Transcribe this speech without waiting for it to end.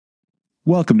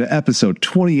Welcome to episode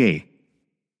 28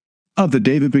 of the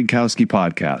David Binkowski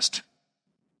podcast.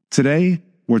 Today,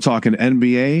 we're talking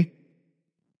NBA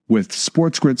with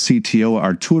SportsGrid CTO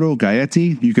Arturo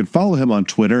Galletti. You can follow him on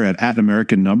Twitter at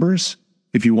 @AmericanNumbers.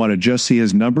 If you want to just see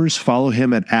his numbers, follow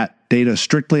him at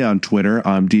 @DataStrictly on Twitter.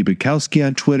 I'm D. Binkowski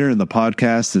on Twitter, and the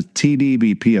podcast is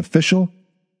TDBP Official.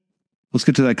 Let's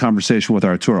get to that conversation with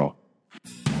Arturo.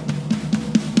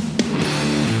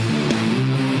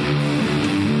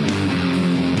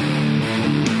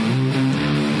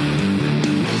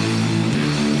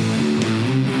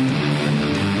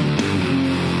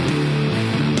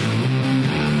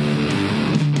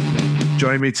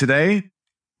 Joining me today,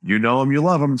 you know him, you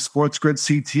love him, SportsGrid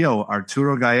CTO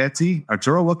Arturo Galletti.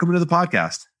 Arturo, welcome to the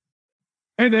podcast.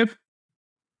 Hey, Dave.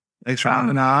 Thanks for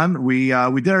having on. We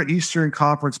did our Eastern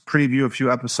Conference preview a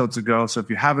few episodes ago, so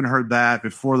if you haven't heard that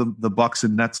before the Bucks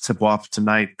and Nets tip off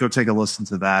tonight, go take a listen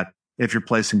to that if you're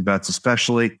placing bets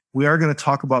especially. We are going to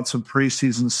talk about some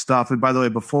preseason stuff. And by the way,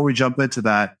 before we jump into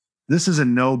that, this is a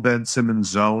no Ben Simmons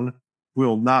zone. We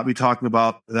will not be talking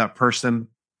about that person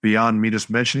beyond me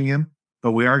just mentioning him.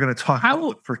 But we are going to talk. I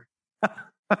will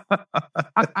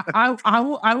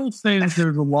say that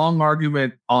there's a long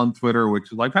argument on Twitter,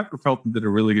 which is like Patrick Felton did a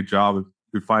really good job.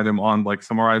 We find him on like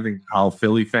summarizing how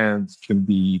Philly fans can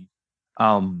be,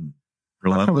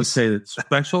 let's say that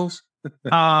specials,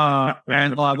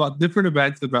 and about different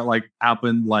events that like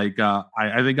happened. Like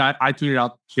I think I tweeted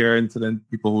out the chair incident.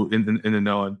 People who in the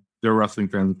know, and they're wrestling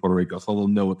fans in Puerto Rico, so they'll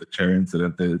know what the chair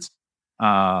incident is.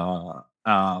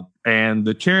 And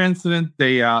the chair incident,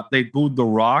 they booed The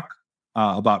Rock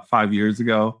about 5 years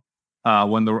ago.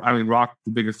 When Rock,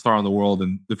 the biggest star in the world,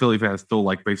 and the Philly fans still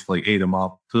like basically ate him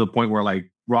up to the point where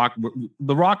like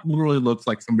The Rock literally looks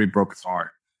like somebody broke his heart.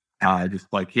 Just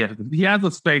like he has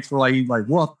a space where like he's like,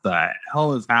 what the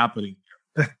hell is happening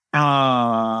here?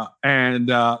 I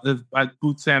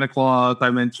boot Santa Claus.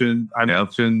 I mentioned.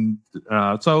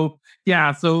 So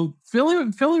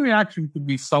Philly reaction could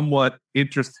be somewhat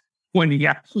interesting when he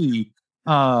actually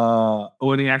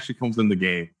comes in the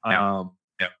game.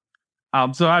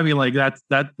 So I mean, like that's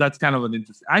kind of an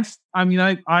interesting. It's going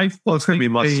to be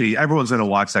must see. Everyone's going to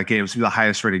watch that game. It's going to be the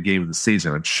highest rated game of the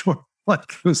season. I'm sure.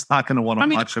 Like, who's not going to want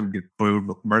to watch him get booed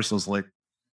mercilessly?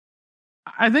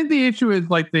 I think the issue is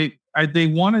like they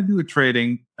want to do a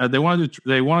trading. They wanted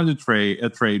to trade a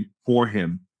trade for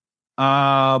him.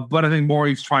 But I think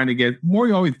Morey's trying to get.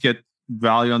 Morey always gets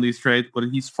value on these trades, but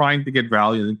he's trying to get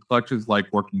value, and Clutch is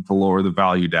like working to lower the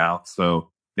value down. So,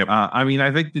 I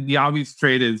think the obvious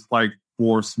trade is like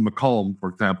for McCollum, for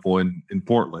example, in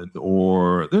Portland,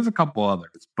 or there's a couple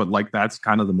others, but like that's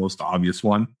kind of the most obvious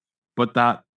one. But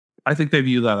that I think they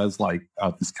view that as like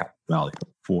this kind of value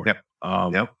for.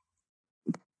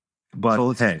 But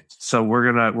so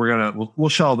we'll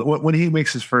show when he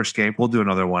makes his first game. We'll do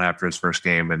another one after his first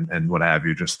game and what have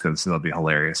you, just because it'll be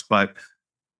hilarious. But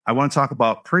I want to talk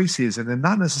about preseason and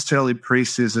not necessarily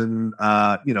preseason,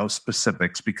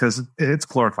 specifics, because it's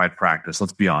glorified practice.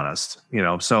 Let's be honest,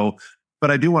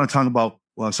 but I do want to talk about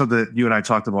something that you and I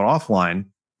talked about offline,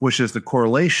 which is the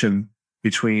correlation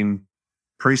between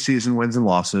preseason wins and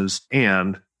losses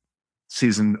and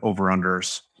season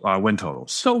over-unders, win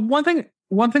totals. So one thing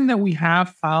that we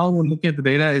have found when looking at the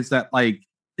data is that, like,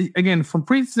 again, from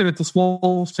preseason, it's a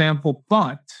small sample,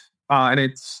 but and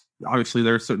it's obviously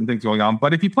there are certain things going on.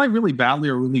 But if you play really badly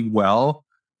or really well,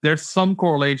 there's some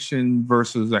correlation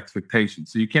versus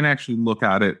expectations. So you can actually look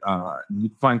at it. You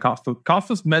find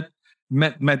Kostas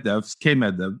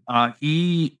Medvedev.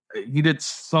 He did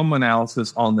some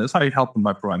analysis on this. I helped him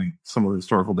by providing some of the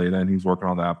historical data, and he's working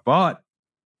on that. But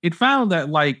it found that,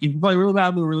 like, if you play really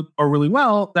badly or really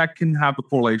well, that can have a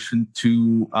correlation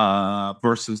to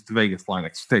versus the Vegas line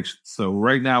expectations. So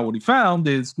right now, what he found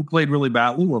is who played really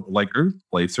badly were the Lakers,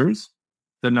 Blazers,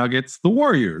 the Nuggets, the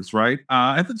Warriors. Right?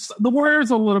 The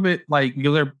Warriors are a little bit like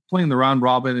they're playing the round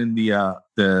robin in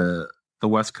the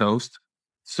West Coast.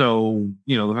 So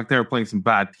the fact they were playing some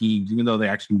bad teams, even though they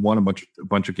actually won a bunch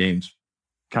of games,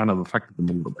 kind of affected them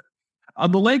a little bit.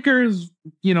 The Lakers,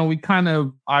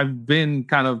 I've been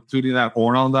kind of tooting that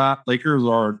horn on that. Lakers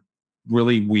are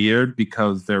really weird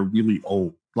because they're really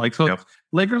old. Lakers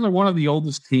are one of the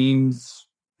oldest teams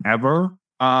ever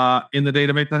in the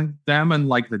database. I think them and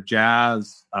like the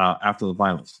Jazz after the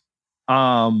finals.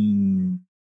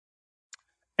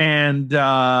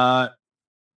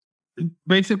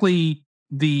 Basically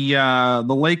the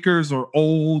Lakers are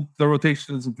old. The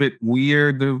rotation is a bit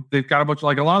weird. They've got a bunch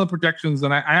of a lot of the projections.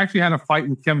 And I actually had a fight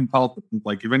with Kevin Pelton.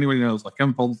 Like, if anybody knows, like,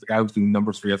 Kevin Pelton's the guy who's doing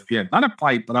numbers for ESPN. Not a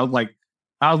fight, but I was like,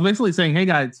 I was basically saying, hey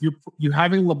guys, you're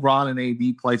having LeBron and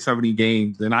AD play 70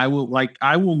 games, and I will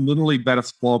literally bet a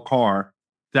small car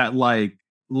that like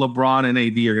LeBron and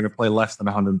AD are going to play less than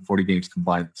 140 games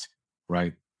combined,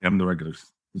 right? In the regulars,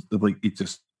 like it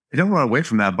just. I don't want to away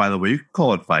from that, by the way. You can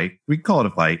call it fight. We can call it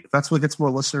a fight. If that's what gets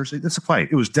more listeners, it's a fight.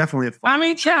 It was definitely a fight. I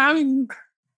mean,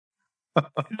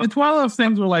 it's one of those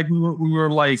things where like we were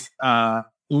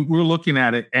looking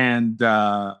at it and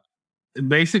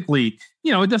basically,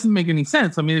 it doesn't make any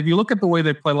sense. I mean, if you look at the way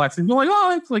they play last season, you're like,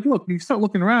 oh, it's like, look, you start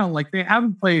looking around, like they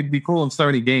haven't played the equivalent of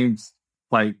 70 games,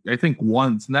 like I think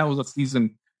once, and that was a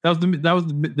season. That was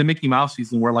the Mickey Mouse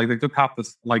season where like they took half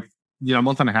this a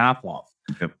month and a half off,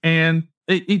 and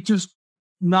it just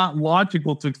not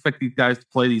logical to expect these guys to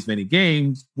play these many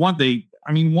games. One, they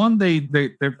I don't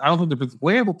think they're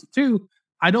physically able to. Two,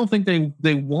 I don't think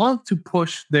they want to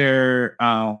push their.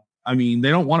 They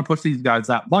don't want to push these guys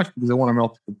that much because they want them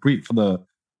to compete for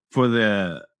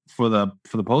the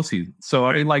postseason. So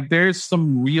I mean, like, there's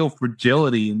some real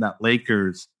fragility in that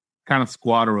Lakers kind of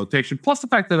squad or rotation. Plus the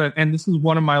fact that, and this is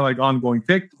one of my like ongoing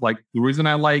picks, like the reason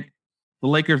I like the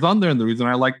Lakers under and the reason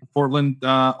I like Portland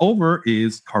over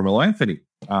is Carmelo Anthony.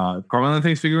 If Carmelo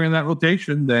Anthony's figuring that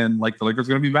rotation, then like the Lakers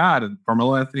are going to be bad, and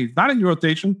Carmelo Anthony's not in your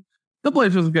rotation, the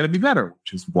Blazers are going to be better,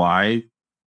 which is why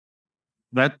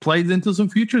that plays into some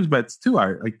futures bets too.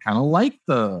 I kind of like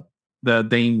the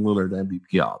Dame Lillard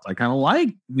MVP odds. I kind of like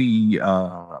the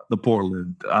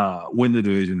Portland win the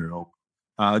division or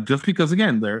just because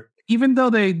again even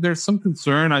though there's some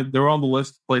concern, they're on the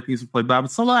list to play things to play bad, but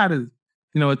some of that is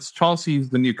it's Chelsea's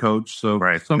the new coach, so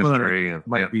right. Some of that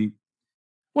might be.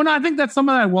 Well, no, I think that some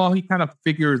of that, while he kind of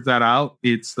figures that out,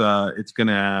 it's going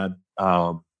to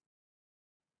add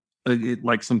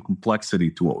like some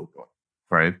complexity to what we're doing.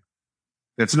 Right.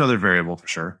 That's another variable for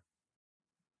sure.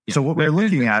 Yeah. So what we're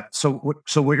looking at, so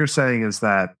what you're saying is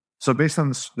that, so based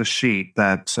on the sheet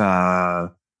that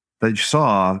you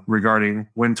saw regarding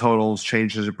win totals,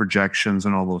 changes of projections,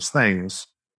 and all those things,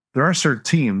 there are certain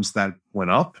teams that went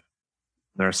up.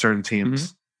 There are certain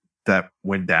teams that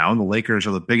went down. The Lakers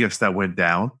are the biggest that went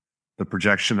down. The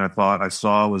projection I thought I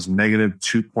saw was negative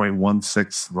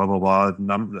 2.16, blah, blah, blah.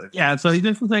 Number. Yeah, so he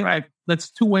just was saying, like, that's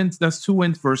 2 wins. That's 2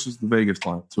 wins versus the Vegas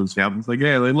line. So it's like,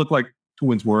 yeah, they look like 2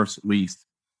 wins worse at least.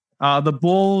 The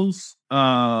Bulls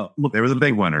look. They were the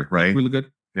big winner, right? Really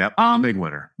good. Yep, big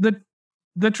winner.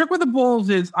 The trick with the Bulls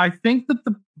is I think that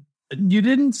you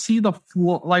didn't see the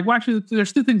floor. Like, well, actually,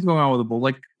 there's 2 things going on with the Bulls.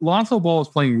 Like, Lonzo Ball is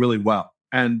playing really well.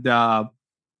 And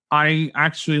I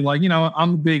actually, like,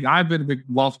 I've been a big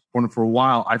Lonzo supporter for a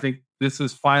while. I think this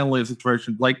is finally a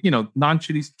situation, like,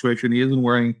 non-shitty situation. He isn't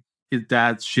wearing his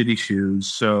dad's shitty shoes.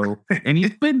 So, and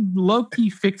he's been low-key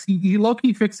fixed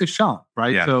his shot,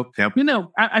 right? Yeah. So,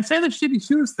 I say the shitty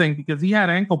shoes thing because he had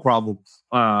ankle problems,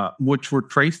 which were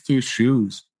traced to his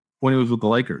shoes when he was with the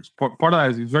Lakers. Part of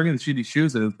that is he was wearing the shitty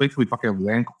shoes and it's basically fucking up his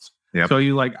ankles. Yep. So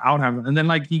you like out him, and then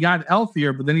like he got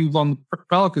healthier, but then he was on the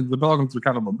Pelicans. The Pelicans were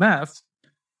kind of a mess,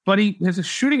 but his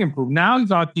shooting improved. Now he's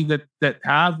on a team that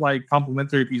has like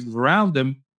complementary pieces around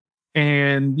him,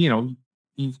 and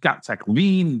he's got Zach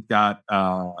LaVine, he's got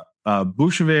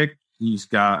Vucevic, he's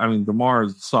got. I mean, DeMar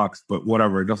sucks, but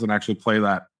whatever. It doesn't actually play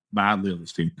that badly on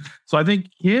this team. So I think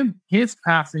his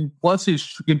passing plus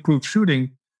his improved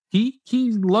shooting.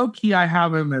 He's low key. I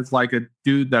have him as like a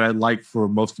dude that I like for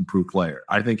most improved player.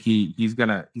 I think he's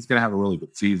gonna have a really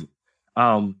good season.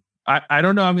 I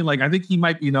don't know. I mean, like, I think he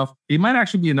might be enough. He might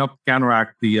actually be enough to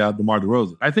counteract the DeMar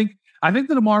DeRozan. I think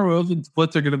the DeMar DeRozan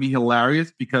splits are going to be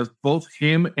hilarious because both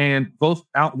him and both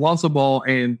Lonzo Ball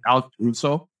and Alex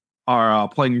Caruso are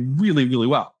playing really, really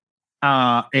well.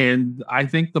 And I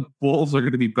think the Bulls are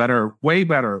going to be better, way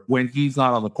better when he's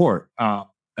not on the court.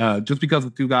 Just because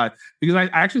of 2 guys, because I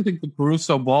actually think the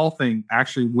Caruso Ball thing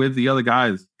actually with the other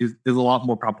guys is a lot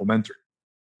more complimentary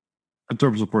in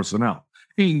terms of personnel.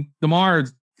 I mean,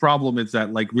 DeMar's problem is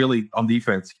that like really on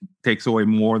defense he takes away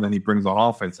more than he brings on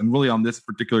offense, and really on this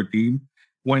particular team,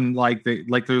 when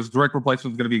there's direct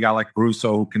replacement is going to be a guy like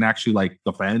Caruso who can actually like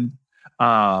defend.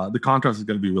 The contrast is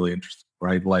going to be really interesting,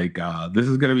 right? Like this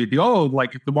is going to be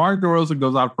like if DeMar DeRozan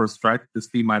goes out for a stretch, this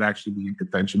team might actually be in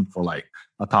contention for like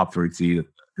a top 3 seed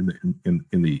in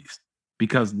the East,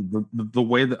 because the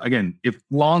way that, again, if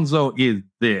Lonzo is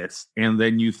this and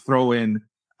then you throw in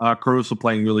Caruso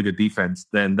playing really good defense,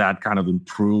 then that kind of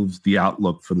improves the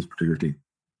outlook for this particular team.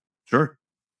 Sure.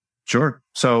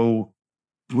 So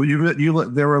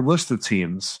there were a list of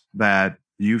teams that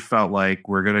you felt like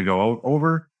were going to go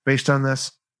over based on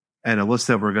this, and a list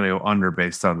that were going to go under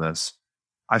based on this.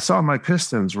 I saw my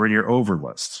Pistons were in your over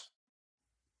list.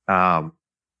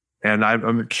 And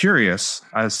I'm curious,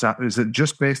 is it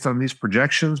just based on these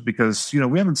projections? Because,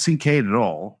 we haven't seen Cade at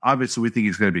all. Obviously, we think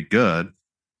he's going to be good.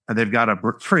 And they've got a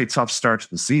pretty tough start to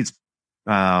the season.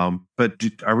 But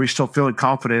are we still feeling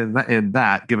confident in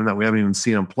that, given that we haven't even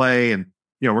seen him play? And,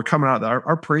 we're coming out,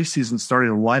 our preseason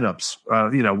starting lineups.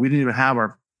 We didn't even have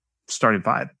our starting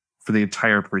five for the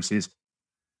entire preseason.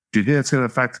 Do you think that's going to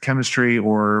affect the chemistry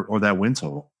or that win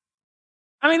total?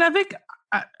 I mean, I think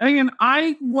I had him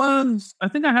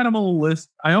on the list.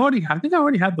 I think I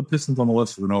already had the Pistons on the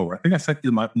list for an over. I think I sent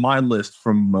you my list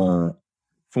from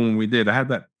when we did. I had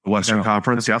that Western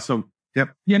Conference. Yeah. So yep.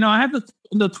 I had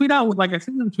the tweet out I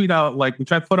sent the tweet out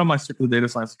which I put on my Circular Data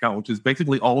Science account, which is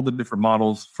basically all the different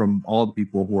models from all the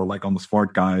people who are on the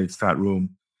Smart Guy stat room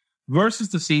versus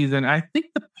the season. I think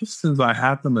the Pistons, I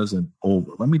had them as an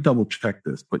over. Let me double check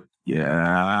this, but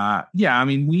yeah. I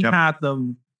mean, we had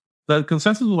them. The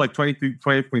consensus was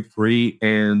 28.3,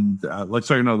 and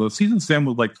the season sim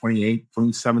was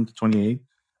 27 to 28.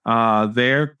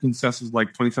 Their consensus is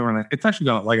 27. It's actually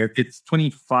gone it's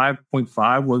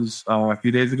 25.5 was a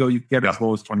few days ago. You could get as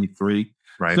low as 23.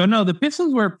 Right. So no, the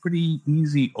Pistons were pretty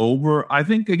easy over. I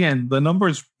think again the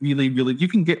numbers really you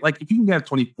can get if you can get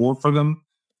 24 for them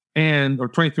or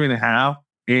 23 and a half,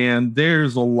 and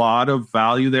there's a lot of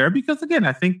value there because again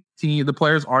I think the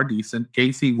players are decent.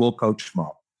 Casey will coach them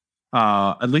up.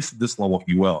 At least at this level,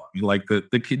 he will. I mean,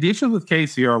 the issues with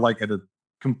Casey are at a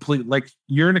complete,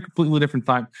 you're in a completely different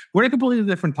time. We're in a completely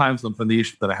different time zone from the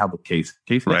issue that I have with Casey.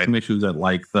 Casey has some issues at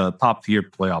the top tier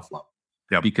playoff level.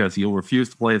 Yeah, because he'll refuse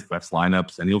to play his best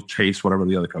lineups and he'll chase whatever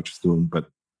the other coach is doing. But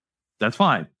that's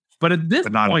fine. But at this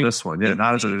not point, at this one. Yeah,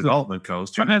 not as a development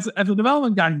coach. As a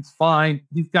development guy, he's fine.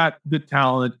 He's got good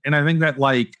talent, and I think that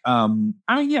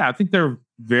I think they're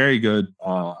very good.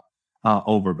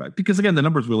 Over, but because again the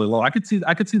number's really low. I could see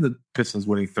the Pistons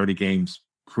winning 30 games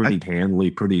pretty handily,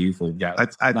 pretty easily. Yeah,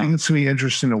 I think it's going to be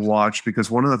interesting to watch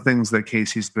because one of the things that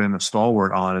Casey's been a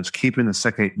stalwart on is keeping the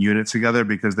second unit together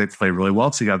because they play really well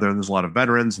together and there's a lot of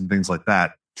veterans and things like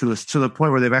that to the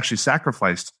point where they've actually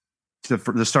sacrificed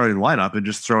the starting lineup and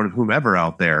just thrown whomever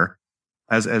out there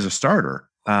as a starter.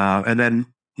 And then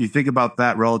you think about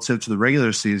that relative to the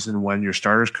regular season when your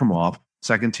starters come off.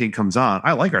 Second team comes on.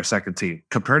 I like our second team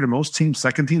compared to most teams.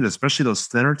 Second teams, especially those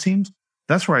thinner teams,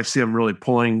 that's where I see them really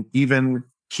pulling, even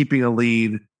keeping a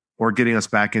lead or getting us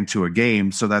back into a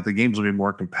game so that the games will be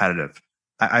more competitive.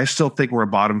 I still think we're a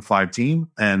bottom 5 team,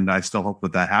 and I still hope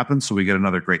that happens so we get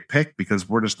another great pick because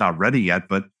we're just not ready yet.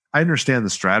 But I understand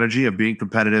the strategy of being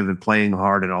competitive and playing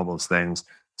hard and all those things.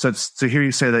 So to hear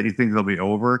you say that you think they'll be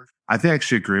over, I think I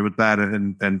actually agree with that,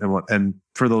 and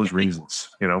for those reasons,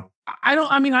 I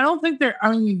don't think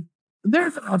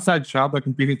there's an outside shot by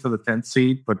competing for the 10th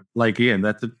seed, but again,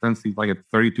 that's a 10th seed at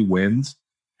 32 wins.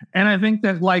 And I think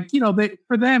that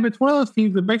for them, it's one of those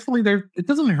teams that basically it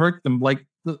doesn't hurt them.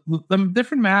 The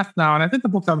different math now, and I think the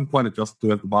books haven't quite adjusted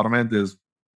to it at the bottom end is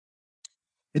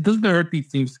it doesn't hurt these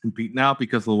teams to compete now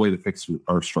because of the way the fixtures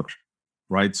are structured.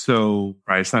 Right. So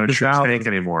it's not a true tank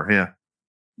anymore. Yeah.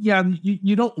 Yeah,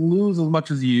 you don't lose as much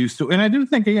as you used to. And I do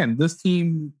think again, this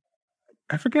team,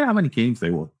 I forget how many games they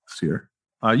won this year.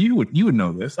 You would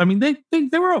know this. I mean, they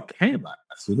were okay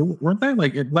last year, weren't they?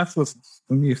 Let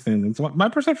me think. My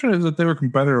perception is that they were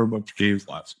competitive a bunch of games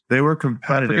last year. They were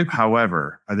competitive.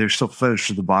 However, they still finished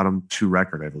with the bottom 2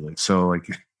 record, I believe. So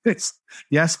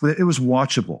yes, but it was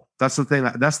watchable. That's the thing.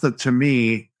 To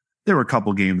me, there were a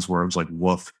couple games where it was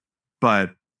woof,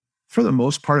 but for the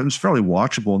most part, it was fairly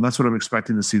watchable, and that's what I'm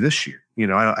expecting to see this year.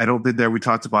 I don't think we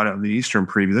talked about it in the Eastern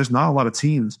preview. There's not a lot of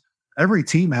teams. Every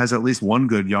team has at least one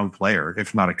good young player,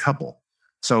 if not a couple.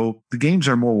 So the games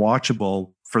are more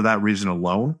watchable for that reason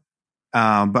alone.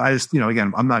 But I just,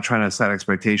 again, I'm not trying to set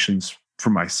expectations for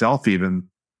myself even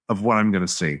of what I'm going to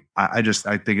see. I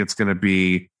think it's going to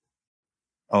be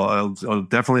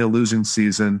definitely a losing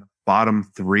season. Bottom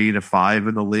 3 to 5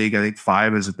 in the league. I think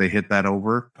 5 is if they hit that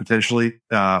over potentially,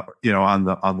 on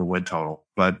the win total.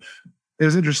 But it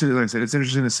was interesting. Like I said, it's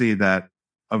interesting to see that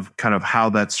of kind of how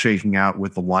that's shaking out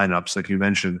with the lineups. Like you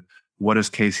mentioned, what is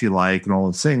Casey like and all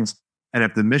those things. And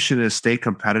if the mission is stay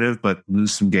competitive but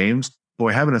lose some games,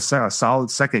 boy, having a solid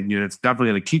second unit's definitely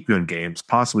going to keep you in games,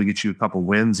 possibly get you a couple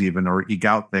wins even or eke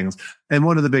out things. And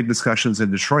one of the big discussions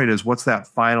in Detroit is what's that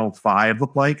final 5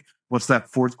 look like? What's that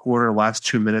fourth quarter, last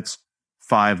 2 minutes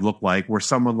 5 look like? Where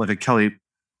someone like a Kelly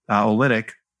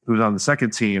Olynyk, who's on the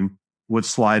second team, would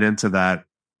slide into that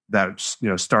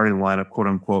starting lineup, quote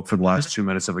unquote, for the last 2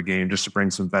 minutes of a game, just to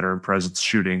bring some veteran presence,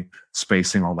 shooting,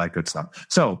 spacing, all that good stuff.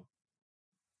 So,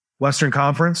 Western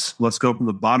Conference, let's go from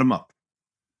the bottom up.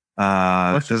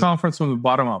 Western Conference from the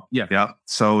bottom up. Yeah. Yeah.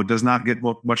 So it does not get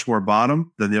much more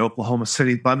bottom than the Oklahoma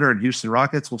City Thunder and Houston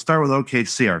Rockets. We'll start with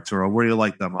OKC, Arturo. Where do you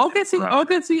like them?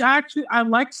 OKC. Actually, I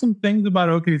like some things about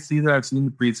OKC that I've seen in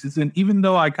the preseason, even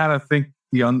though I kind of think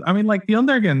the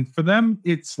under again, for them,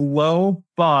 it's low,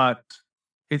 but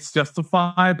it's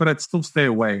justified, but I'd still stay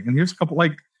away. And here's a couple,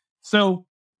 so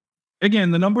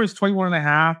again, the number is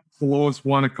 21.5. It's the lowest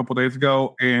one a couple days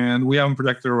ago, and we have them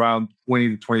projected around 20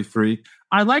 to 23.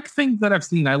 I like things that I've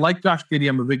seen. I like Josh Giddey.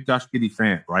 I'm a big Josh Giddey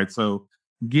fan, right? So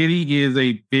Giddey is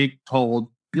a big,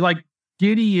 tall,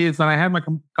 Giddey is, and I had my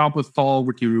comp with tall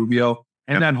Ricky Rubio,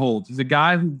 and that holds. He's a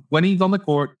guy who, when he's on the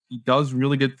court, he does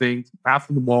really good things,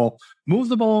 passes the ball, moves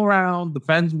the ball around,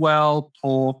 defends well,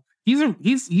 tall. He's a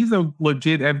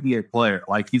legit NBA player.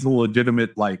 He's a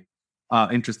legitimate,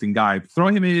 interesting guy. Throw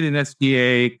him in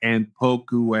SGA and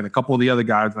Poku and a couple of the other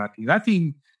guys on that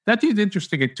team. That team's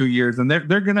interesting in 2 years, and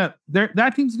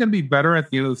that team's gonna be better at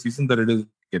the end of the season than it is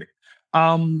getting.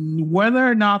 Whether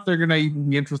or not they're gonna even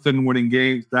be interested in winning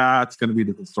games, that's gonna be a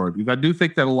different story. Because I do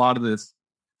think that a lot of this,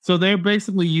 so they're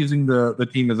basically using the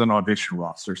team as an audition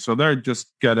roster. So they're just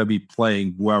gonna be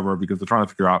playing whoever because they're trying to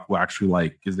figure out who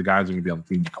actually is the guys who are gonna be on the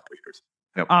team in a couple of years.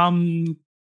 Yep.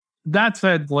 That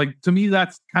said, to me,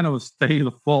 that's kind of a stay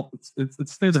the fault. It's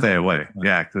stay away.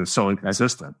 Yeah, because it's so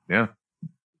inconsistent. Yeah.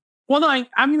 Well, I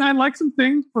like some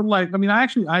things for I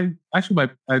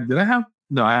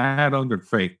had under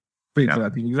fake for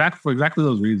that team for exactly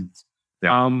those reasons.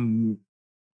 Yeah. And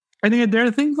then there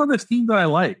are things on this team that I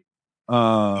like.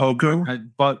 Poku,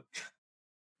 Poku,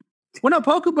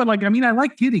 but I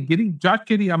like Giddey. Josh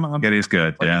Giddey. Giddey's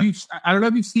good. Yeah. I don't know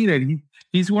if you've seen it.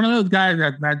 He's one of those guys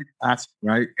that Magic asked,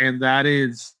 right? And that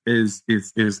is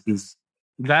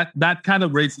that kind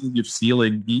of raises your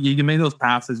ceiling. You can make those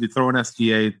passes, you throw an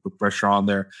SGA, put pressure on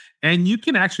there, and you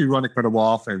can actually run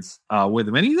incredible offense with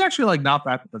him. And he's actually not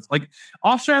bad.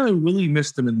 Australia really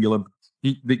missed him in the Olympics.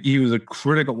 He was a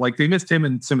critical, they missed him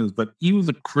and Simmons, but he was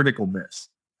a critical miss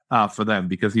for them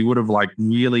because he would have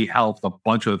really helped a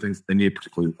bunch of the things they need,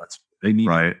 particularly they need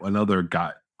another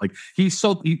guy. He's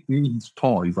tall.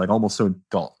 He's almost so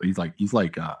tall. He's an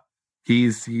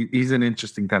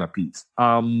interesting kind of piece.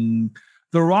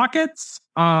 The Rockets,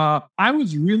 I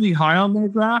was really high on their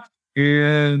draft,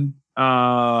 and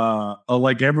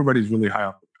everybody's really high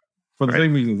on them for the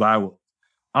same reasons I was.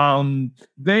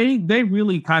 They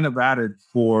really kind of added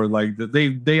for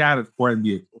they added for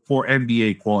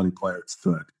NBA quality players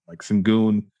to it, like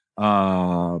Sengun.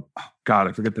 God,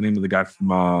 I forget the name of the guy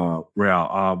from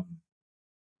Real.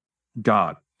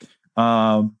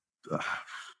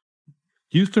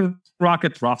 Houston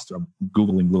Rockets roster. I'm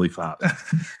Googling really fast.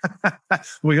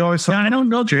 We always talk I don't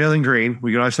know Jalen Green.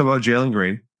 We can always talk about Jalen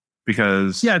Green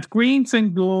because it's Green,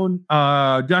 Sengun,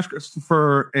 Josh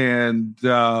Christopher, and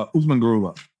Usman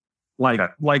Garuba.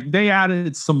 They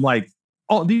added some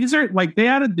these are they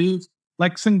added dudes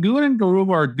Sengun and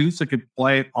Garuba are dudes that could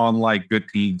play on good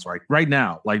teams right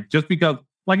now. Just because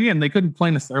again they couldn't play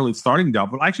necessarily starting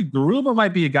job, but actually Garuba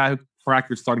might be a guy who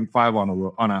practice starting five on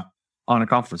a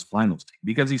conference finals team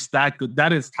because he's that good.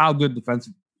 That is how good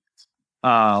defensive he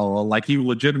is. He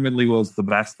legitimately was the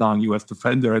best non-U.S.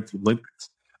 defender at the Olympics.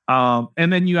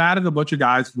 And then you added a bunch of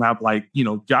guys who have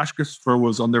Josh Christopher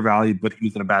was undervalued, but he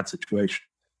was in a bad situation.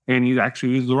 And he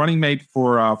was the running mate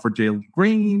for Jalen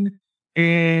Green.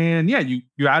 And you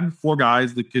added four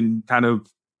guys that can kind of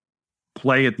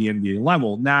play at the NBA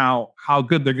level. Now, how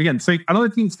good they're again. So another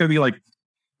team's going to be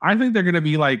I think they're going to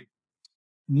be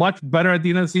much better at the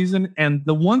end of the season. And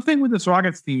the one thing with this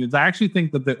Rockets team is I actually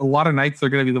think that a lot of nights they're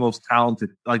going to be the most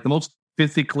talented, the most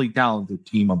physically talented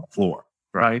team on the floor,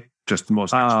 right? Just the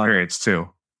most experienced too.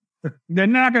 They're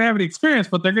not going to have any experience,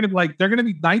 but they're going to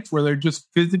be nights where they're just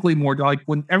physically more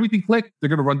when everything clicks, they're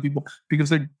going to run people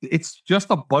because it's just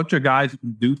a bunch of guys who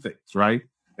can do things, right?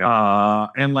 Yeah.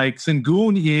 And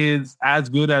Sengun is as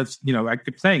good as, I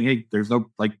kept saying, hey, there's no,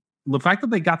 the fact that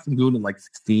they got Sengun at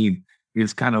 16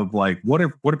 is kind of what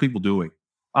are people doing?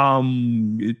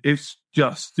 It's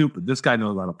just stupid. This guy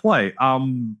knows how to play.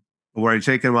 Where are you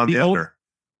taking him on the over?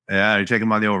 Yeah, you taking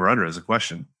him on the over under is a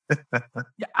question.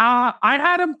 I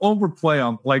had him overplay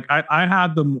on I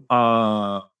had them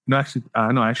actually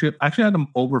had them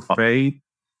over fade.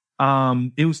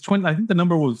 It was 20. I think the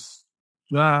number was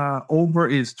over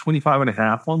is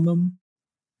 25.5 on them.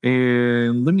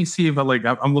 And let me see if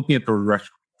I'm looking at the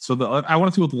regression. So I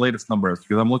want to see what the latest number is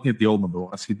because I'm looking at the old number. I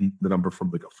want to see the number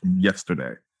from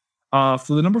yesterday. So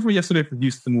the number for yesterday for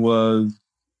Houston was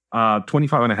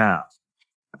 25.5,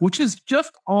 which is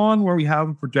just on where we have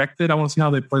them projected. I want to see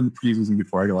how they play in the preseason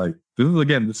before I go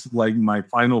this is my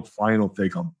final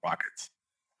take on the Rockets.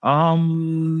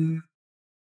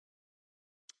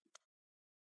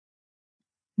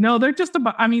 No, they're just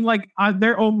about. I mean, like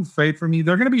they're overpaid for me.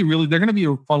 They're gonna be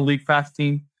a fun league fast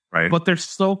team, Right. but they're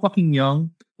so fucking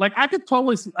young. Like I could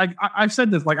totally, like I've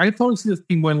said this, like I could totally see this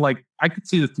team win. Like I could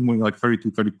see this team winning like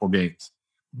 32, 34 games,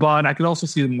 but I could also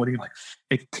see them winning like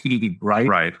 15, right?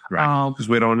 Right. Because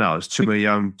we don't know. There's too many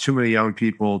young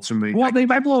people. Too many. Well, they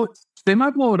might blow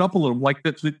it up a little. Like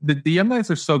the young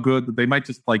guys are so good that they might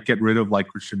just like get rid of like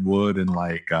Christian Wood and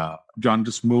like John.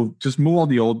 Just move all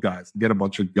the old guys and get a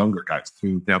bunch of younger guys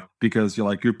too. Yep. Because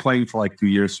you're playing for like 2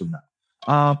 years from now.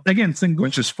 Again,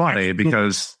 which is funny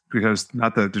because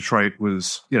not that Detroit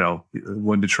was,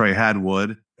 when Detroit had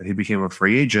Wood and he became a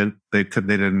free agent, they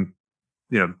didn't,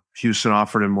 Houston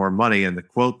offered him more money. And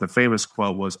the famous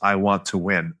quote was, "I want to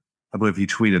win." I believe he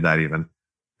tweeted that even.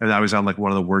 And I was on like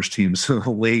one of the worst teams in the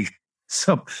league.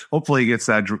 So hopefully he gets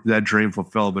that dream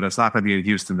fulfilled, but it's not going to be in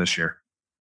Houston this year.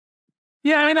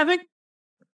 Yeah. I mean, I think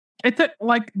it's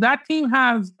like that team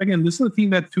has, again, this is a team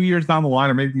that 2 years down the line,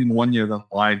 or maybe even 1 year down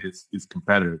the line is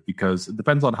competitive because it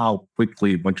depends on how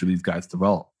quickly a bunch of these guys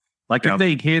develop. Like if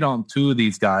they hit on two of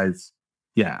these guys,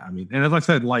 yeah, I mean, and as I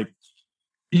said, like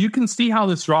you can see how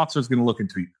this roster is going to look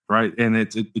into you, right? And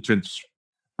it's interesting.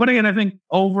 But again, I think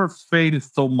overpaid is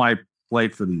still my play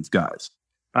for these guys.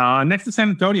 Next to San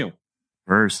Antonio.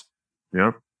 First,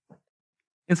 yep.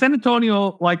 In San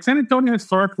Antonio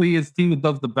historically is the team that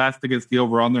does the best against the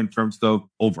over-under in terms of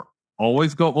over.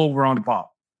 Always go over on the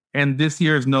pop. And this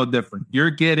year is no different.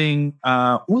 You're getting,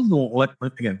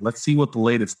 let's see what the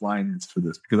latest line is for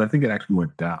this, because I think it actually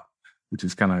went down, which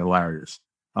is kind of hilarious.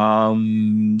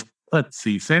 Let's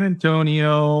see. San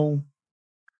Antonio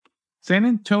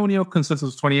consensus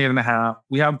was 28.5.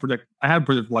 I had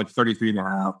predicted like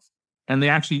 33.5. And they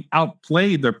actually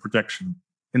outplayed their projection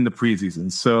in the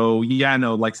preseason. So yeah,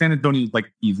 no, like San Antonio is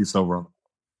like easiest over.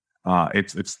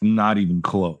 It's not even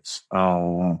close.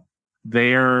 I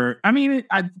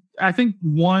think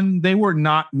they were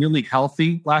not really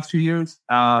healthy last few years.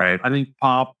 Right. I think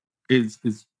Pop it's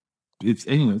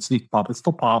Pop. It's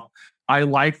still Pop. I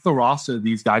like the roster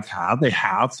these guys have. They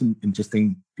have some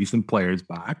interesting, decent players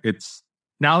back. It's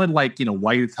now that White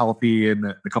is healthy and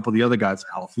a couple of the other guys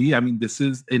are healthy. I mean, this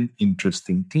is an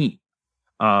interesting team.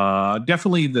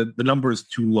 Definitely the number is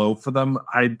too low for them.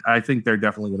 I think they're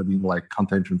definitely going to be like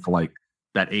contention for like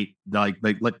that 8, like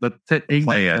 8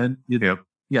 play-in. Yep.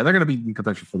 Yeah, they're going to be in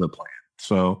contention for the play-in.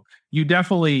 So you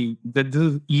definitely, this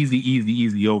is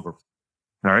easy over. All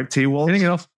right, T-Wolves. Anything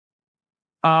else?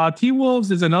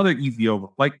 T-Wolves is another easy over.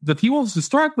 Like the T-Wolves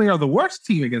historically are the worst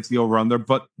team against the over-under,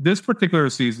 but this particular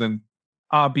season,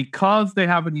 because they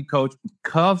have a new coach,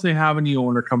 because they have a new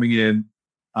owner coming in,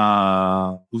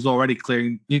 who's already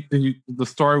clearing the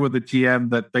story with the GM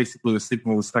that basically was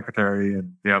sleeping with the secretary,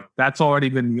 and that's already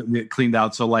been cleaned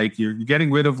out. So like you're getting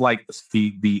rid of like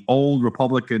the old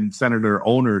Republican senator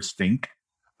owner stink,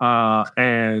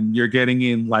 and you're getting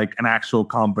in like an actual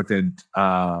competent,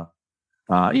 running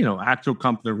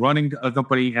a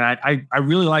company. And I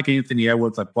really like Anthony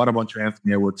Edwards. I bought a bunch of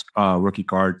Anthony Edwards rookie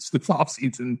cards this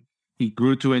offseason. He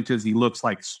grew 2 inches. He looks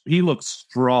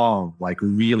strong, like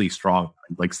really strong,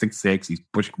 like 6'6". He's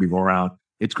pushing people around.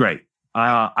 It's great.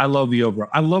 I love the over.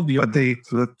 But the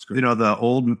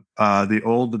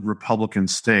old Republican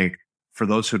stink, for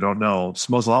those who don't know,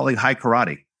 smells a lot like high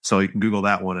karate. So you can Google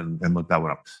that one and look that one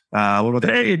up. What about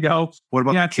there you go. What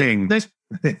about the Kings?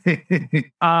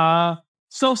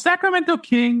 So Sacramento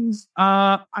Kings,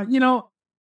 the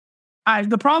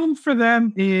problem for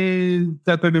them is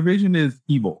that their division is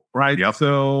evil, right? Yep.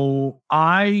 So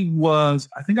I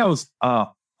think I was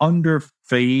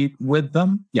underfade with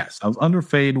them. Yes, I was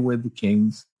underfade with the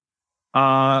Kings.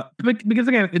 Because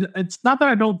again, it's not that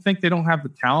I don't think they don't have the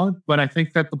talent, but I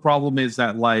think that the problem is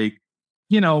that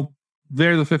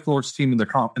they're the 5th worst team in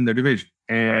their division,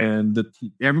 and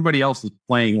everybody else is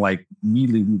playing like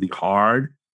really, really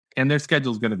hard. And their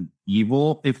schedule is going to be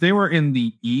evil. If they were in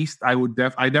the East, I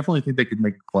definitely think they could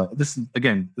make the play. This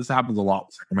happens a lot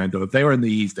with Sacramento. If they were in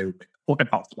the East, they would make the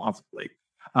playoffs possibly.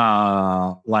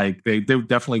 They would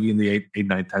definitely be in the 8,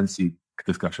 9, 10 seed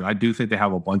discussion. I do think they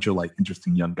have a bunch of like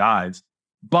interesting young guys,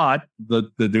 but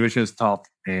the division is tough,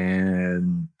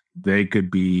 and they could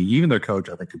be, even their coach,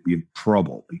 I think, could be in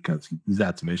trouble because he's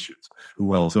had some issues.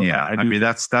 Well, yeah, I mean,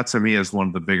 that's to me is one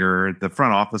of the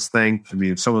front office thing. I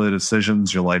mean, some of the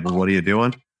decisions, you're like, well, what are you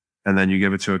doing? And then you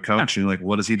give it to a coach, and you're like,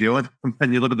 what is he doing?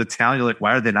 And you look at the talent, you're like,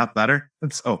 why are they not better?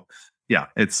 And so, yeah,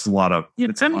 it's a lot of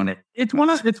it's one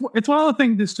of the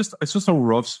things. It's just a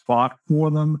rough spot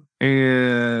for them,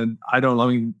 and I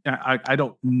don't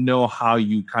know how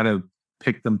you kind of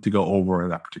pick them to go over in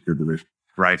that particular division.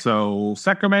 Right. So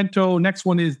Sacramento, next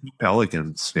one is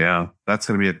Pelicans. Yeah, that's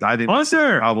going to be I think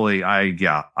under. probably.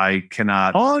 I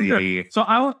cannot Under. see. So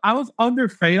I was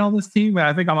underpaid on this team, and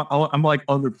I think I'm like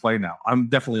underplay now. I'm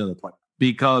definitely underplay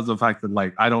because of the fact that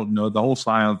like I don't know, the whole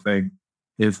Zion thing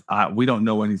is we don't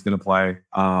know when he's going to play.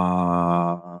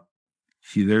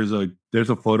 There's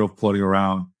a photo floating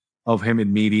around of him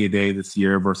in media day this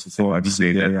year versus him. I've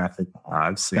seen it. I think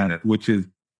I've seen it. Which is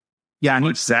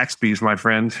Zaxby's, my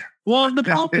friend. well, the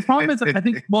problem is I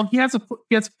think he has a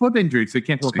foot injury, so he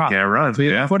can't go. So he can't run. So he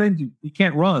has a foot injury, he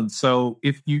can't run. So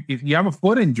if you have a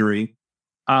foot injury,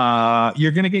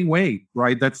 you're gonna gain weight,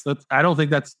 right? That's I don't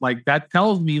think that's like that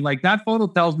tells me like that photo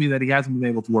tells me that he hasn't been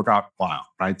able to work out a while,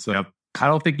 right? So I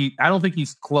don't think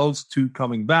he's close to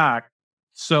coming back.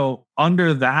 So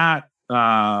under that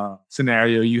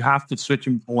scenario, you have to switch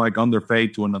him from like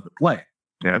underpaid to another play.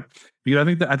 Yeah. Because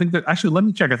I think that actually, let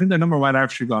me check. I think their number might have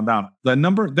actually gone down. Their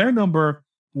number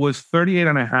was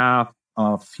 38.5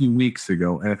 a few weeks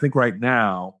ago. And I think right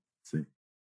now, let's see,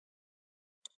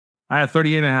 I had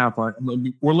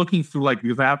 38.5. We're looking through like,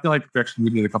 because I have to like projection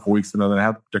we did a couple weeks ago, and I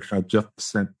have projection I just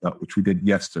sent, which we did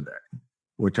yesterday,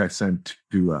 which I sent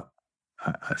to,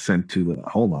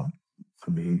 hold on.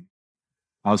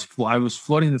 I was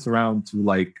floating this around to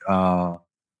like,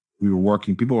 we were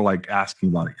working. People were like asking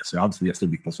about it yesterday. Obviously, yesterday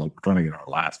because like we're trying to get our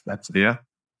last. That's it. Yeah.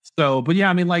 So, but yeah,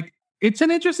 I mean, like it's an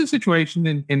interesting situation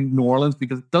in New Orleans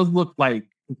because it does look like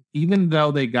even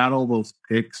though they got all those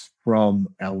picks from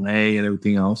LA and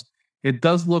everything else, it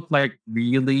does look like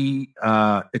really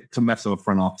it's a mess of a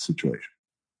front office situation.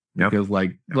 Yep. Because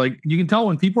like you can tell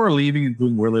when people are leaving and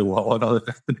doing really well at other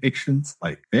destinations.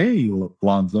 Like, hey,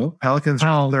 Lonzo, Pelicans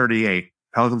are 38.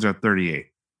 Pelicans are 38.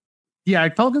 Yeah,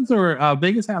 Pelicans are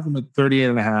Vegas has them at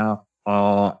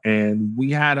 38.5. And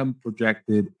we had them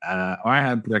projected, or I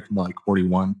had them projected like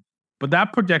 41. But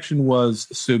that projection was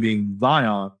assuming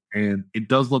Zion, and it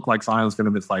does look like Zion's going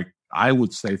to miss like I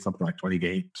would say something like 20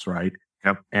 games, right?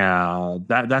 Yep.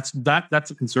 That's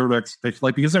a conservative expectation,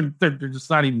 like because they're just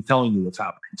not even telling you what's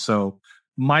happening. So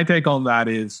my take on that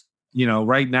is,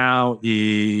 right now,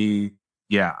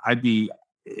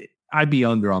 I'd be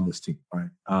under on this team, right?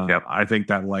 Yep. I think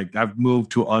that like I've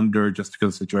moved to under just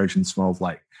because the situation smells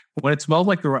like when it smells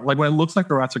like when it looks like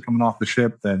the rats are coming off the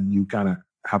ship, then you kind of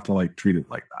have to like treat it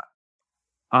like that.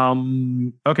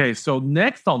 Okay, so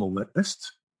next on the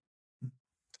list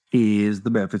is the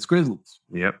Memphis Grizzlies.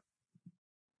 Yep.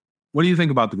 What do you think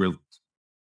about the Grizzlies?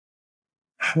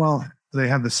 Well, they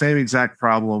have the same exact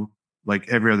problem like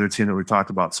every other team that we talked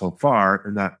about so far,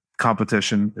 and that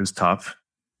competition is tough.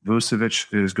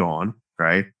 Vucevic is gone,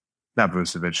 right? Not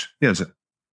Vucevic. Is it?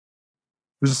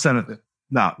 Who's the center?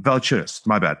 No, Valanciunas.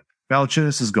 My bad.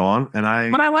 Valanciunas is gone, and I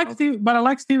like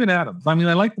Steven Adams. I mean,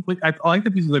 I like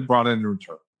the pieces they brought in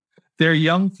return. They're a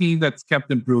young team that's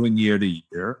kept improving year to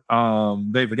year.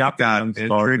 They've got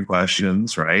injury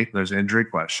questions, right? There's injury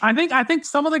questions. I think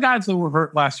some of the guys that were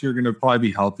hurt last year are going to probably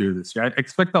be healthier this year. I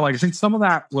expect that. Like, I think some of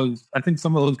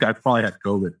those guys probably had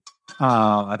COVID.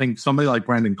 I think somebody like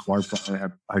Brandon Clark probably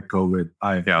had COVID.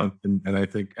 And I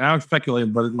think, and I'm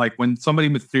speculating, but like when somebody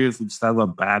mysteriously just has a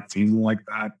bad season like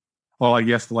that, or like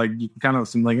yes, like you kind of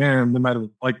seem like, no matter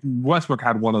like Westbrook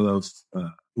had one of those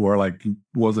where like he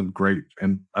wasn't great,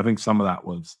 and I think some of that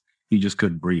was he just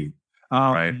couldn't breathe.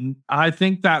 Right. I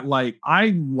think that like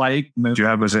I like. Do you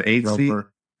have him as an 8 seed? Do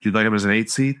you like him as an 8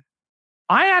 seed?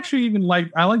 I actually even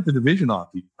like the division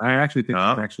hockey. I actually think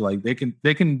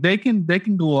they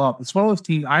can go up as well as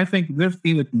team. I think there's a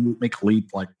team that can make a leap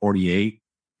like 48.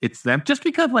 It's them just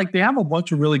because like they have a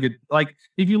bunch of really good. Like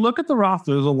if you look at the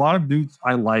roster, there's a lot of dudes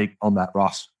I like on that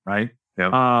roster. Right.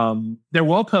 Yep. They're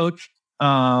well coached.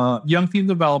 Young team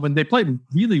development. They played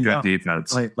really well.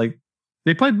 Defense. Like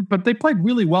they played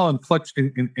really well in clutch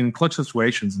clutch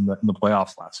situations in the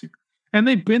playoffs last year. And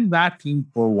they've been that team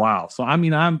for a while. So, I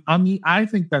mean, I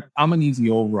think that I'm an easy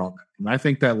over on that. And I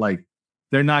think that, like,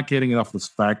 they're not getting enough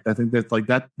respect. I think that's like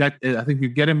that. I think you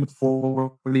get him at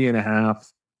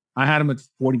 40.5. I had him at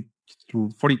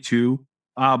 42.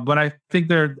 But I think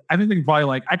they're probably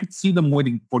like, I could see them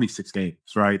winning 46 games,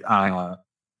 right?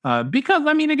 Because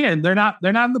I mean, again, they're not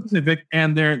in the Pacific,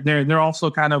 and they're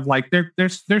also kind of like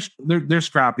they're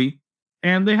scrappy.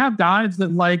 And they have guys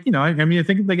that, like, I mean, I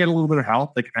think if they get a little bit of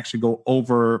help, they can actually go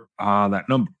over that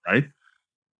number, right?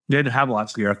 They didn't have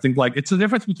last year. I think, like, it's the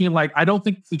difference between, like, I don't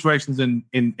think situations in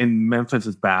Memphis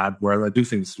is bad, where I do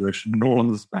think the situation in New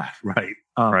Orleans is bad, right?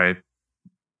 Right.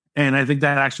 And I think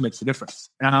that actually makes a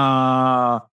difference.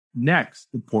 Next,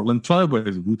 the Portland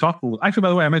Trailblazers. We talked about, actually, by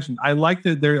the way, I mentioned, I like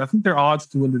that I think their odds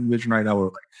to win the division right now are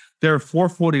like, they're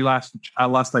 440 last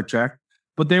I checked.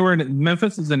 But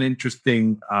Memphis is an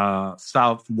interesting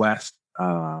Southwest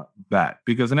bet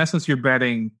because in essence you're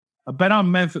betting a bet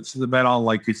on Memphis is a bet on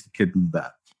like it's the kid being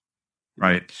bet.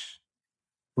 Right.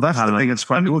 Well, that's the thing. It's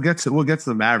fun. We'll get to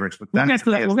the Mavericks, but we'll get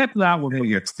to that one.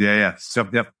 Yeah. So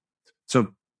yep. So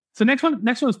next one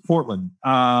is Portland.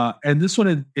 And this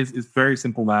one is very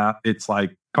simple math. It's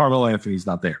like Carmelo Anthony's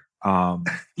not there.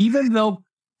 Even though,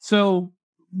 so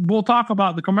we'll talk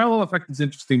about the Carmelo effect is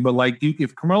interesting, but like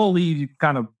if Carmelo leaves, you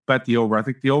kind of bet the over. I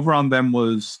think the over on them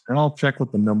was, and I'll check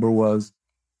what the number was.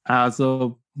 As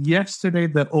of yesterday,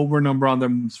 the over number on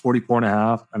them was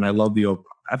 44.5. And I love the over.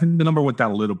 I think the number went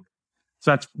down a little bit.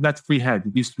 So that's free hedge.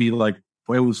 It used to be like,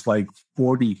 it was like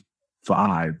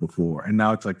 45 before, and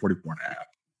now it's like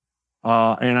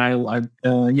 44.5. And I like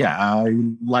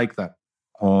that.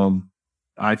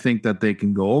 I think that they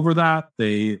can go over that.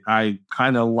 I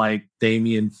kind of like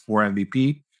Damian for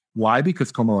MVP. Why?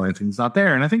 Because Carmelo Anthony's not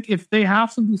there. And I think if they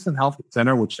have some decent health at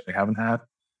center, which they haven't had,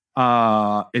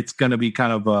 it's going to be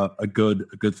kind of a good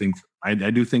thing. I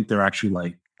do think they're actually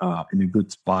like in a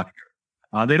good spot here.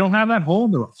 They don't have that hole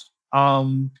in the roster.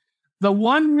 The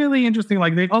one really interesting,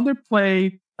 like they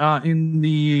underplay in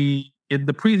the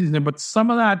preseason, but some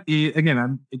of that is,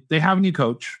 again, they have a new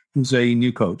coach who's a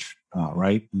new coach,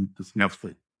 right?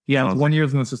 He has 1 year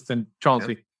as an assistant,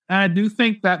 Chauncey. Yep. And I do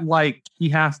think that like he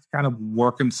has to kind of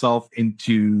work himself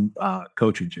into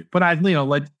coaching. But like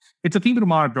it's a team to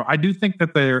monitor. I do think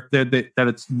that that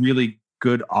it's really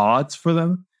good odds for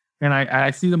them, and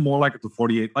I see them more like at the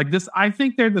 48. Like this, I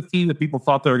think they're the team that people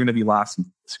thought they were going to be last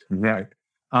season, right?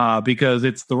 Because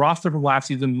it's the roster from last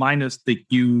season minus the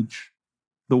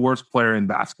worst player in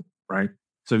basketball, right?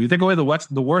 So if you take away the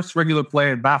worst regular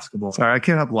player in basketball. Sorry, I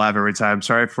can't help laugh every time.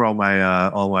 Sorry for all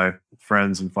my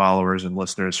friends and followers and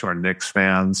listeners who are Knicks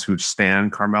fans who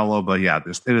stand Carmelo, but yeah,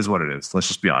 it is what it is. Let's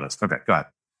just be honest. Okay, go ahead.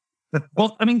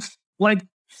 Well, I mean, like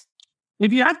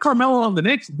if you had Carmelo on the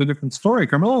Knicks, it's a different story.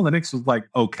 Carmelo on the Knicks was like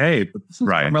okay, but this is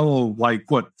right. Carmelo like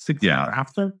what 6 years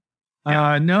after?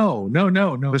 Yeah. No.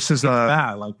 This is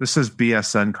bad. Like this is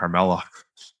BSN Carmelo.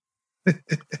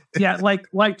 Yeah,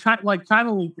 trying to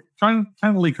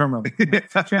leak Carmelo.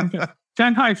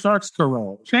 Shanghai Sharks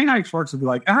Carmelo. Shanghai Sharks would be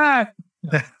like,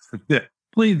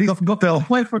 please go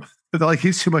play for. Like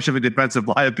he's too much of a defensive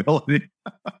liability.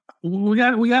 we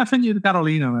got to send you to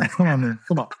Carolina, man. Come on, man.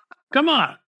 Come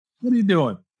on. What are you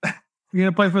doing? You're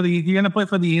gonna play for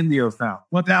the Indios now.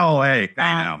 What the hell? Hey,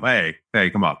 come on.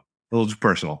 A little too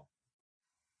personal.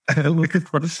 Okay.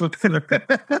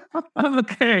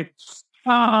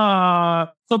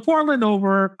 So Portland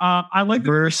over. I like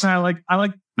the I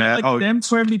like them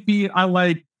for MVP. I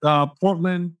like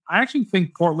Portland. I actually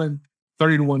think Portland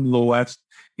 30-1 in the West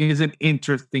is an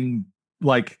interesting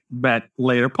like bet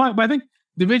later. But I think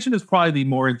division is probably the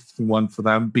more interesting one for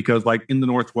them because like in the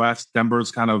Northwest,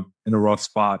 Denver's kind of in a rough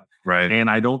spot, right? And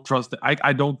I don't trust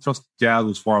I don't trust Jazz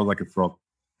as far as I can throw.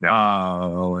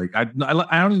 Like I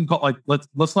don't even call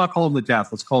let's not call them the Jazz.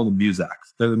 Let's call them the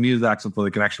Muzaks. They're the Muzaks until they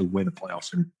can actually win a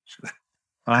playoffs.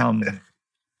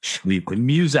 Sleep with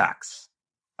Muzaks.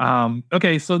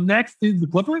 Okay, so next is the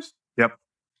Clippers. Yep.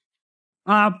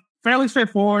 Fairly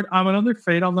straightforward. I'm another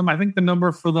fade on them. I think the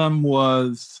number for them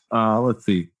was let's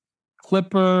see,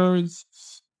 Clippers.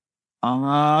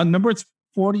 Number it's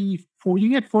 44. You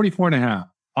get 44.5.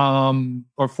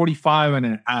 Or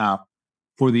 45.5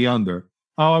 for the under.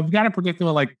 I've got to predict them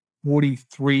at like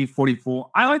 43, 44.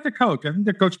 I like the coach. I think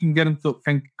the coach can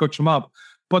coach them up.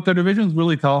 But the division is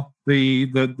really tough. The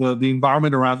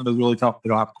environment around them is really tough. They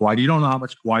don't have Kawhi. You don't know how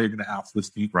much Kawhi you're going to have for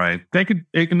this team. Right. I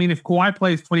mean, if Kawhi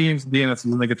plays 20 games at the end of the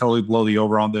season, they could totally blow the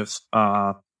over on this.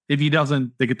 If he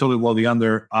doesn't, they could totally blow the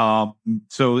under.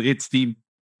 So it's the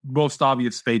most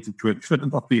obvious fate to fit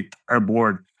off the entire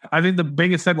board. I think the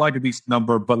biggest headline could be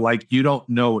number, but like you don't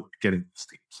know what you're getting this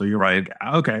team. So you're right.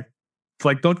 Okay. It's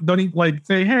like don't like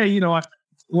say, hey,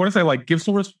 what to say? Like give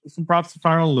some props to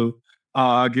Tyronn Lue.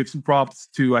 Give some props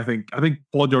to I think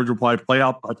Paul George will probably play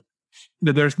out, but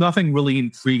there's nothing really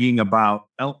intriguing about.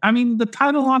 I mean, the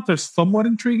title odds are somewhat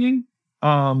intriguing.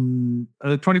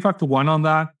 25-1 on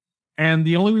that, and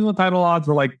the only reason the title odds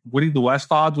are like winning the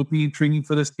West odds would be intriguing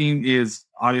for this team is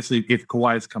obviously if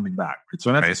Kawhi is coming back.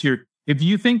 So that's right. If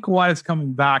you think Kawhi is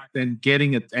coming back, then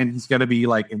getting it, and he's going to be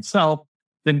like himself,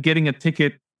 then getting a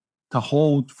ticket to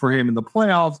hold for him in the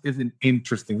playoffs is an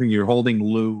interesting thing. You're holding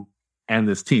Lou and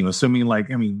this team, assuming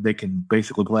they can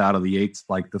basically play out of the 8th,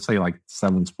 like let's say like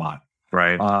 7th spot.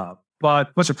 Right.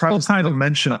 But surprised I didn't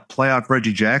mention playoff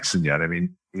Reggie Jackson yet. I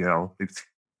mean, it's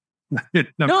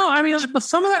no, I mean, but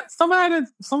some of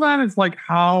that is like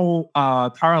how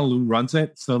Tyronn Lue runs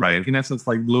it. So right. In essence,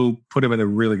 like Lue put him in a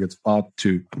really good spot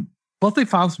to Plus, they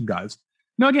found some guys.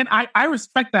 Now, again, I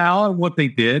respect the hell out of what they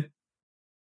did,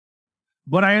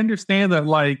 but I understand that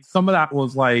like some of that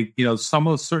was like, some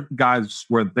of the certain guys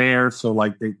were there, so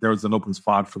like there was an open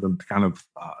spot for them to kind of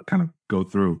go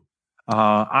through.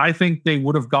 I think they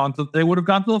would have gone to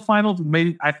the finals.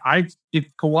 Maybe if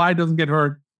Kawhi doesn't get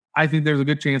hurt, I think there's a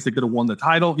good chance they could have won the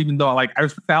title. Even though like I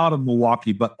respect the hell out of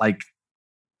Milwaukee, but like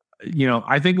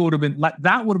I think it would have been like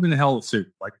that would have been a hell of a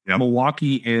series. Like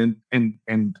Milwaukee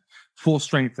and full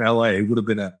strength LA would have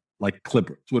been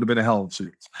Clippers would have been a hell of a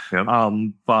series.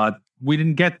 But we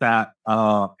didn't get that.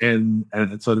 And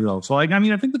so so like I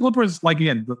mean I think the Clippers like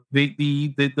again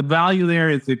the value there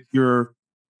is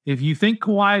if you think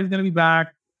Kawhi is going to be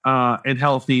back and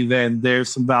healthy, then there's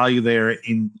some value there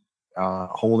in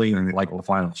holding like the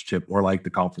finals chip or like the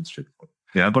conference chip.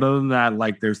 Yeah, but other than that,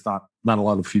 like there's not a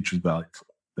lot of futures value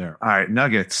there. All right,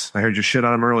 Nuggets. I heard you shit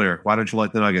on them earlier. Why don't you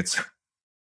like the Nuggets?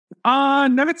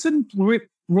 Nuggets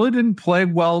really didn't play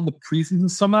well in the preseason.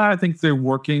 Some of that I think they're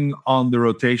working on the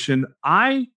rotation.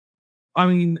 I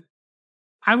mean,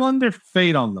 I'm under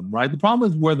fade on them, right? The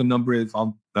problem is where the number is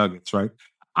on Nuggets, right?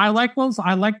 I like both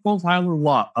Highland a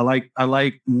lot. I like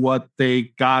what they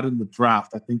got in the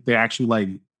draft. I think they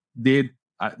actually did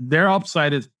their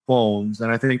upside is Bones,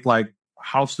 and I think like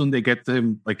how soon they get to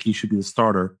him, like he should be a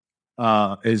starter.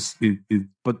 But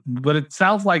it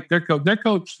sounds like their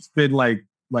coach has been like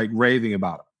raving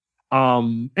about it.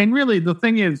 And really the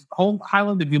thing is,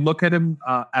 Highland, if you look at him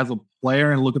as a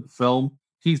player and look at the film,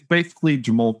 he's basically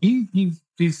Jamal. He's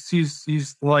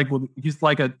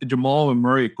like a Jamal and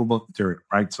Murray equivalent material,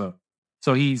 right? So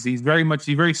he's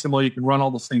very similar. You can run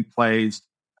all the same plays.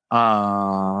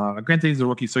 Granted, he's a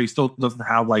rookie, so he still doesn't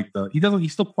have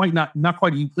he's still not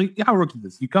quite how rookie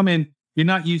is. You come in, you're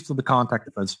not used to the contact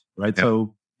defense, right? Yep.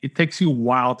 So it takes you a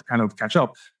while to kind of catch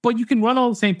up. But you can run all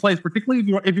the same plays, particularly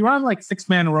if you run like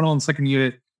 6-man and run on the second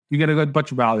unit, you get a good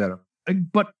bunch of value out of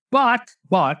it. But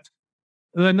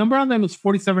the number on them is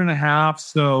 47.5.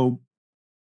 So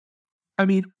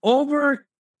we're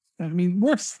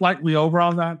slightly over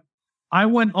on that. I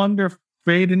went under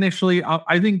fade initially.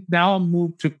 I think now I'm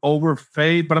moved to over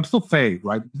fade, but I'm still fade,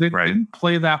 right? They didn't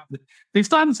play that. They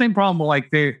still have the same problem. Like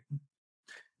they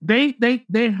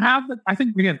have. I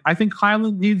think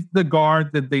Highland needs the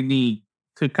guard that they need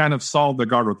to kind of solve the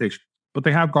guard rotation. But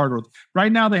they have guard rotation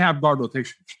right now. They have guard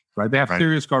rotation, right? They have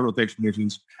serious guard rotation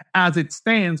issues as it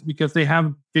stands because they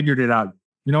haven't figured it out.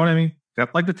 You know what I mean?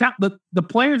 Yep. Like the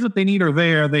players that they need are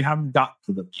there. They haven't got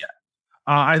to them yet.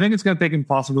 I think it's going to take them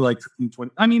possibly like 15,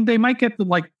 20. I mean, they might get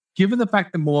to given the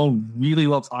fact that Malone really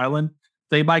loves Highland,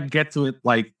 they might get to it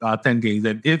 10 games.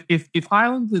 And if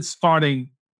Highland is starting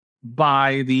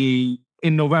in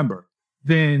November,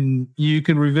 then you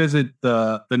can revisit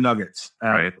the Nuggets,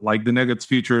 right? Like the Nuggets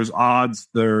futures odds,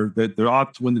 they're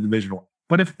odds to win the division.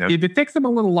 But if it takes them a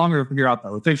little longer to figure out that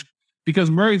rotation,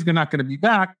 because Murray's not going to be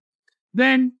back,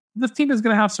 then this team is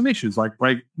going to have some issues,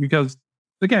 because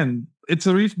again, it's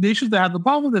the issues that have the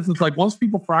problem with this. It's like once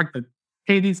people frag that,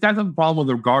 hey, these guys have a problem with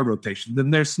their guard rotation,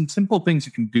 then there's some simple things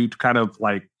you can do to kind of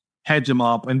hedge them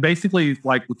up. And basically,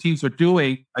 what teams are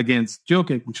doing against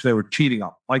Jokic, which they were cheating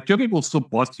on. Like Jokic will still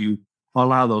bust you on a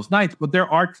lot of those nights, but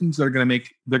there are teams that are going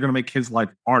to make his life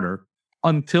harder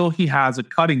until he has a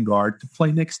cutting guard to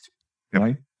play next to,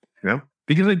 right? Yeah,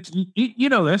 because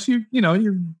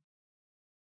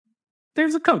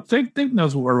there's a coach. They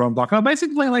knows what I'm talking about.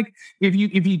 Basically, if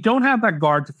you don't have that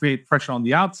guard to create pressure on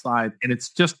the outside, and it's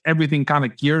just everything kind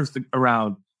of gears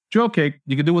around Jokic,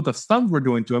 you can do what the Suns were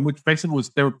doing to him, which basically was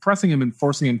they were pressing him and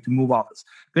forcing him to move off this.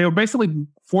 They were basically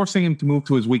forcing him to move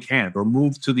to his weak hand or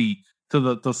move to the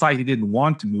side he didn't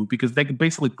want to move because they could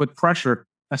basically put pressure,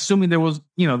 assuming there was,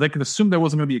 they could assume there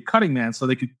wasn't going to be a cutting man, so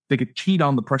they could cheat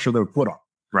on the pressure they were put on.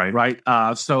 Right.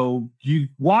 So you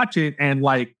watch it and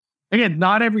again,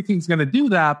 not everything's going to do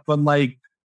that, but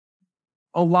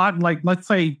a lot, let's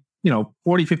say,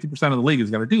 40-50% of the league is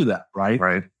going to do that, right?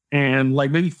 Right. And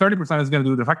maybe 30% is going to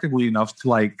do it effectively enough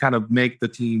to kind of make the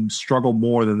team struggle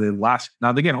more than they last.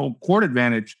 Now they get home court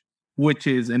advantage, which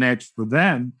is an edge for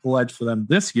them, full edge for them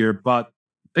this year. But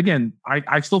again,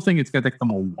 I still think it's going to take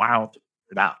them a while to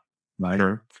figure it out. Right?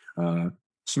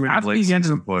 Sure. Ask me again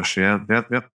to push. Yeah.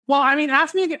 Yep. Well, I mean,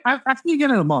 ask me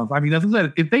again in a month. I mean, as I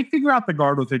said, if they figure out the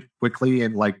guard with it quickly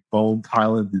and Bones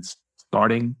Highland is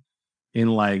starting in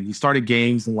he started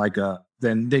games and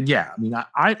then yeah.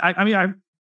 I mean, I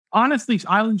honestly,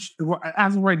 Island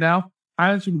as of right now,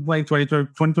 Island should be playing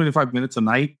 20-25 minutes a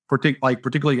night,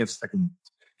 particularly against second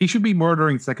units. He should be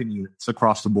murdering second units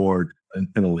across the board in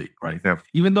the league, right? Yeah.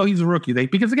 Even though he's a rookie,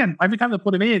 because again, every time they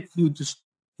put him in,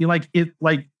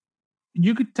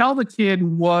 you could tell the kid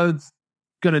was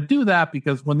going to do that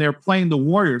because when they're playing the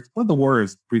Warriors, and the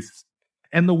Warriors,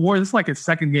 it's like a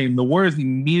second game. The Warriors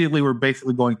immediately were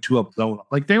basically going 2-up zone.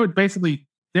 Like they were basically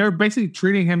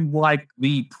treating him like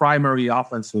the primary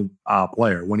offensive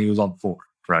player when he was on the floor.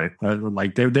 Right.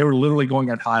 Like they were literally going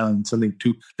at Highland,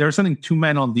 they were sending 2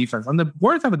 men on defense. And the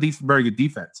Warriors have a very good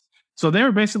defense. So they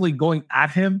were basically going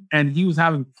at him, and he was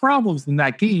having problems in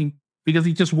that game because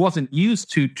he just wasn't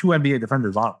used to 2 NBA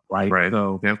defenders on him, right? Right.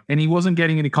 So, and he wasn't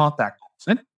getting any contact calls.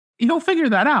 And he'll figure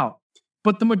that out.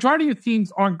 But the majority of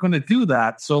teams aren't going to do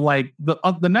that. So like the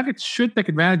Nuggets should take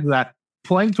advantage of that,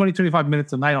 playing 20, 25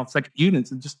 minutes a night on second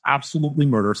units and just absolutely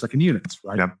murder second units,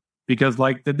 right? Yep. Because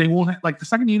like they won't like the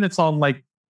second units on like,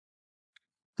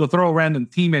 to throw a random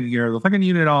team in here, the second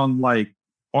unit on like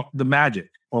the Magic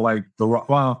or like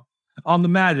on the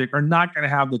Magic are not going to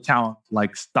have the talent to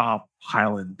like stop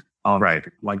Highland. Right.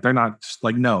 Like they're not just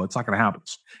like, no, it's not going to happen.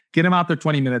 Just get him out there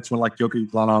 20 minutes when like Jokic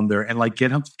is not on there and like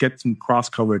get some cross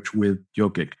coverage with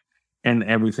Jokic and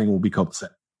everything will be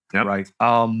copacetic. Yep. Right.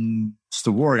 It's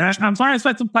the Warriors. I'm sorry I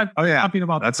spent some time talking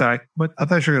about that's all right. But I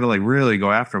thought you were going to like really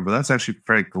go after him, but that's actually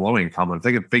very glowing comment. If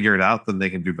they can figure it out, then they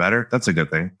can do better. That's a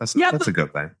good thing. That's a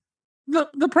good thing.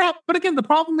 But again, the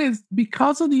problem is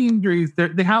because of the injuries,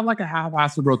 they have like a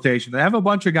half-assed rotation. They have a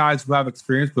bunch of guys who have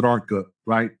experience but aren't good,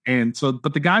 right? And so,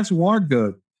 but the guys who aren't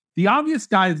good, the obvious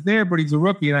guy is there, but he's a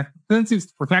rookie, and I think seems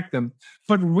to protect him.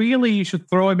 But really, you should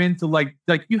throw him into like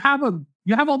you have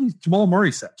all these Jamal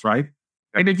Murray sets, right?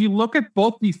 And if you look at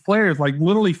both these players, like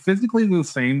literally physically the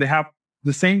same, they have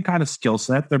the same kind of skill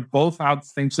set. They're both out the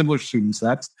same similar shooting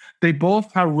sets. They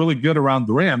both have really good around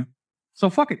the rim. So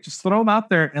fuck it, just throw them out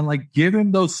there and like give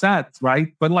him those sets,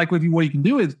 right? But like what you can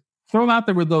do is throw them out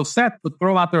there with those sets, but throw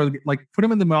them out there like put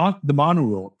them in the mono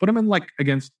rule, put them in like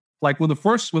against like when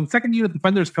second unit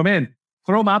defenders come in,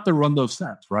 throw them out there, run those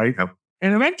sets, right? Yep.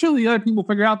 And eventually, other people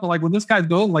figure out that like when this guy's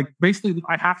going, like basically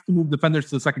I have to move defenders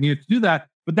to the second unit to do that,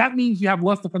 but that means you have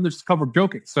less defenders to cover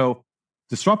Jokic. So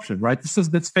disruption, right?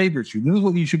 This favors you. This is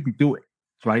what you should be doing,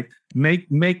 right? Make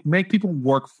people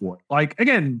work for it. Like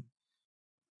again.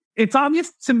 It's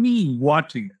obvious to me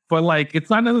watching it, but like it's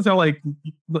not necessarily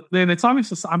like. And it's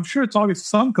obvious. I'm sure it's obvious to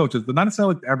some coaches, but not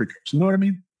necessarily to every coach. You know what I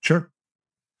mean? Sure.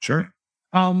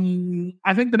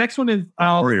 I think the next one is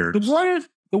Warriors.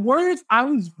 The Warriors. I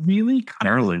was really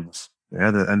darlings.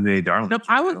 Yeah, the NBA darlings.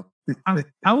 No,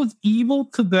 I was evil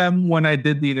to them when I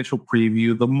did the initial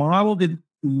preview. The model did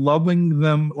loving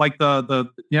them, like the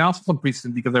analysis on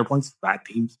preseason because they were playing bad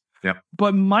teams. Yeah.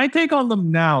 But my take on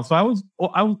them now. So I was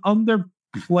on their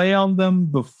play on them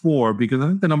before because I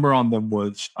think the number on them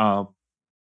was so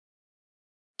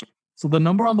the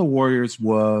number on the Warriors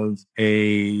was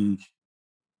 47.5.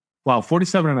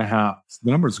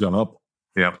 The number's gone up.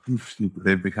 Yeah.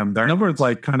 They've become dark. The number is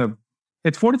like kind of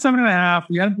it's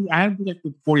 47.5. I had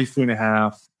predicted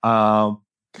 43.5.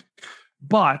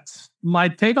 But my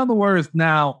take on the Warriors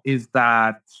now is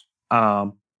that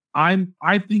I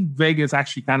think Vegas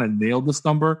actually kind of nailed this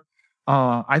number.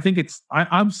 I think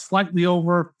I'm slightly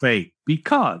over fake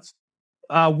because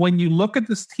when you look at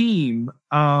this team,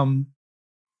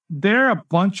 they're a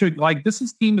bunch of like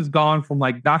this team has gone from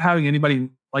like not having anybody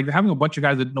like having a bunch of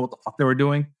guys that didn't know what the fuck they were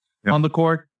doing on the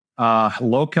court.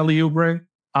 Hello, Kelly Oubre.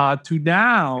 To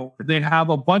now they have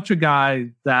a bunch of guys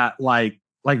that like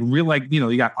real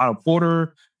you got Otto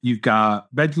Porter, you've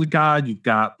got Bedley, you've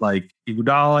got like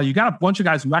Iguodala, you got a bunch of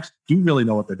guys who actually do really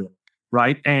know what they're doing.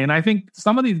 Right. And I think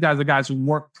some of these guys are guys who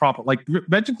weren't proper. Like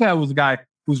Bedley was a guy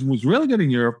who was really good in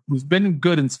Europe, who's been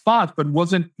good in spots, but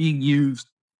wasn't being used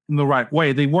in the right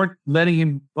way. They weren't letting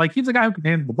him like he's a guy who can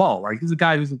handle the ball, right? He's a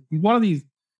guy he's one of these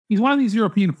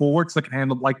European forwards that can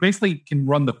handle like basically can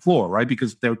run the floor, right?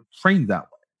 Because they're trained that way.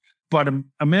 But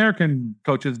American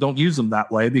coaches don't use them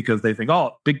that way because they think,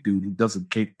 oh, big dude, he doesn't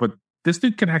kick. But this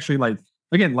dude can actually like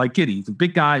Giddy, he's a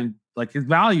big guy. Like his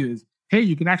value is, hey,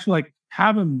 you can actually like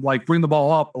have him like bring the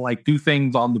ball up and like do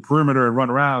things on the perimeter and run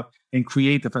around and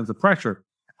create defensive pressure.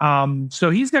 So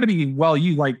he's got to be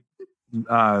used. Like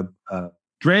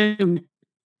Draymond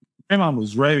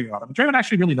was raving on him. Draymond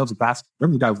actually really knows the basketball.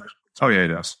 The guy oh yeah, he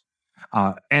does.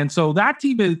 And so that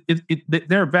team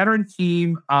they're a veteran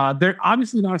team. They're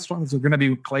obviously not as strong as they're going to be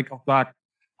with Klay comes back.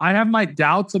 I have my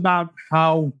doubts about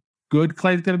how good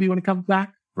Klay's going to be when he comes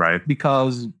back. Right.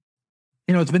 Because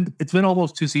it's been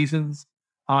almost 2 seasons.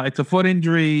 It's a foot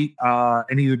injury,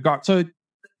 and he's a guard. So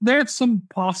there's some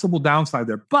possible downside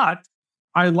there. But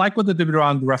I like what they did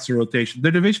on the rest of the rotation.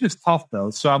 Their division is tough, though.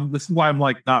 So this is why I'm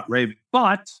like not raving.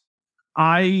 But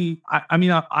I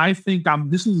think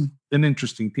this is an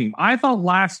interesting team. I thought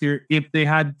last year, if they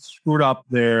had screwed up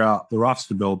their the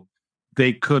roster build,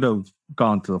 they could have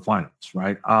gone to the finals,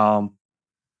 right?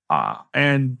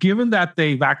 And given that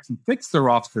they've actually fixed their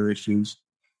roster issues,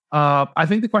 I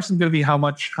think the question is going to be how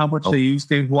much they use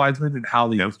James Wiseman and how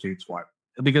they use James Wiseman.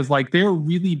 Because like they were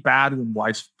really bad when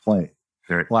Weiss played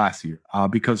last year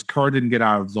because Kerr didn't get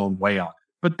out of his own way on.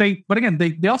 But again,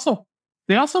 they also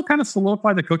kind of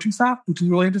solidified the coaching staff, which is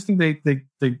really interesting. They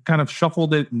kind of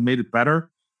shuffled it and made it better.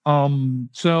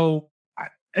 So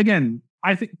again,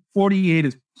 I think 48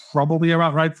 is probably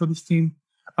about right for this team.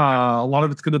 A lot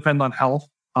of it's going to depend on health.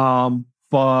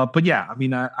 But yeah, I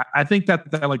mean, I think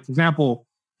that like, for example,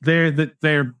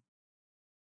 they're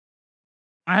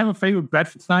I have a favorite bet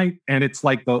for tonight, and it's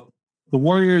like the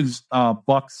Warriors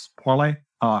Bucks parlay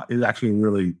is actually a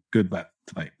really good bet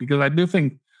tonight because I do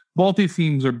think both these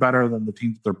teams are better than the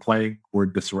teams they're playing or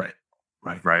disarray.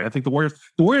 Right. I think the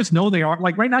Warriors know they are.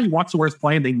 Like right now, you watch the Warriors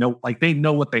play, and they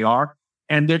know what they are.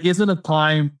 And there isn't a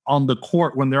time on the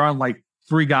court when they're on like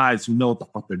three guys who know what the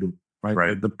fuck they're doing.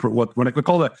 Right. What I could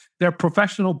call they're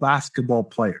professional basketball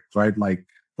players. Right.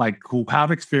 Like who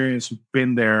have experience, who've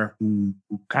been there, who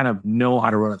kind of know how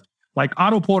to run it. Like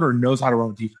Otto Porter knows how to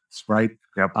run defense, right?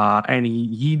 Yep. And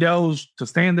he knows to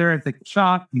stand there and take a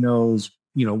shot. He knows,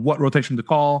 what rotation to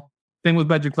call. Same with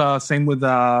Bedrick, same with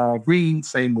Green,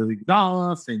 same with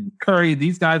Iguodala, same with Curry.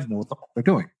 These guys know what the fuck they're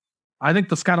doing. I think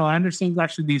Toscano Anderson's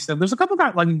actually decent. There's a couple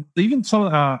guys, like even some,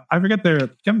 I forget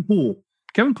Kevin Poole.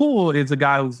 Kevin Poole is a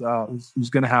guy who's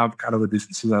going to have kind of a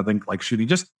decent season, I think, like shooting.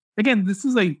 Just, again, this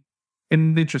is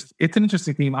it's an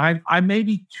interesting team. I may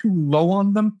be too low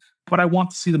on them, but I want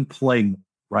to see them playing,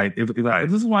 right? If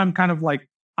this is why I'm kind of like,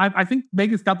 I think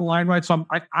Vegas got the line right. So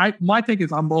my take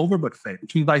is I'm over but fade,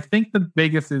 which means I think that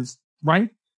Vegas is right,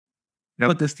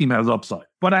 but this team has upside.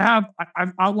 But I've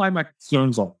outlined my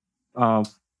concerns on.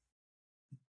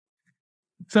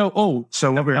 So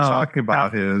what we're talking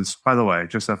about is, by the way,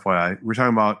 just FYI, we're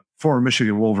talking about former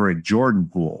Michigan Wolverine Jordan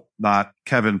Poole, not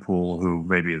Kevin Poole, who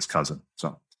may be his cousin.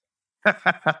 So,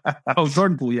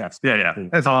 Jordan Poole, yes, yeah.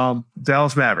 It's,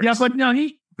 Dallas Mavericks. Yeah, but no,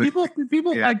 people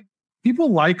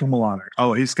like him a lot.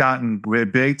 Oh, he's gotten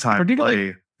big time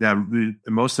play. Yeah,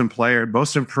 most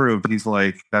improved. He's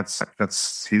like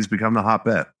he's become the hot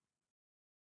bet.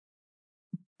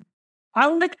 My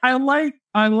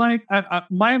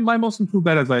most improved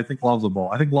bet is I think Lonzo Ball.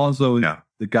 I think Lonzo is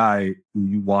the guy who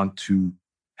you want to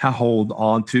hold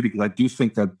on to because I do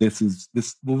think that this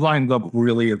lines up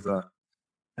really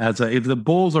as if the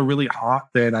Bulls are really hot,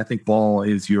 then I think Ball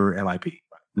is your MIP.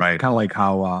 Right. Kind of like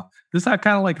how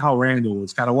how Randall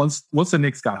was kind of once the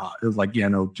Knicks got hot, it was like,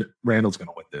 Randall's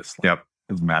gonna win this. Like, yep.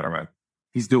 Doesn't matter, man.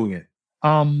 He's doing it.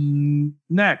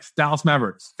 Next, Dallas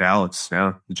Mavericks. Dallas,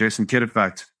 yeah. The Jason Kidd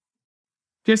effect.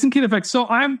 So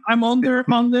I'm under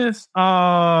on this.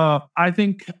 I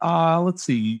think let's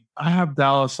see. I have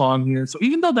Dallas on here. So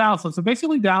even though Dallas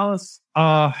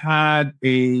had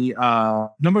a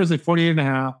number is like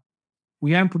 48.5.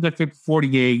 We hadn't predicted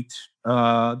 48.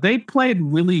 They played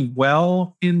really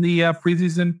well in the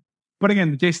preseason. But again,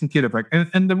 the Jason Kidd effect.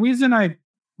 And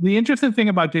the interesting thing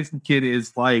about Jason Kidd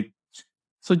is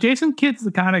so Jason Kidd's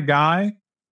the kind of guy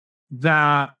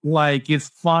that is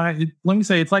fine. Let me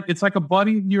say it's like a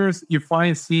buddy of yours you're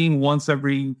fine seeing once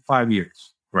every 5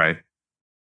 years. Right.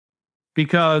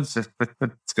 Because it's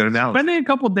good analysis. Spending a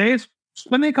couple of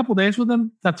days with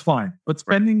him, that's fine. But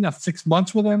spending 6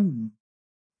 months with him.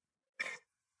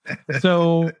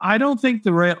 So I don't think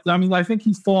I think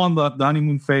he's still on the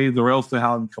honeymoon phase. The rails still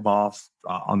haven't come off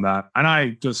on that. And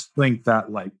I just think that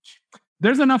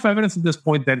there's enough evidence at this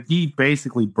point that he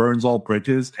basically burns all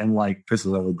bridges and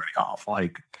pisses everybody off.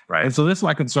 Right. And so this is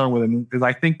my concern with him because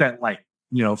I think that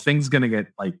things gonna get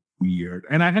weird.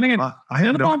 And I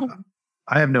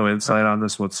have no insight on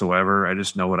this whatsoever. I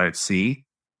just know what I see.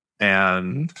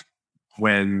 And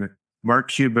when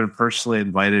Mark Cuban personally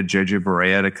invited JJ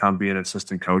Barea to come be an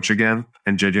assistant coach again,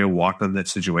 and JJ walked in that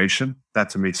situation,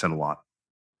 that to me said a lot.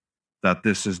 That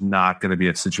this is not going to be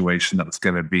a situation that's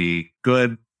going to be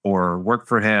good or work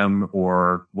for him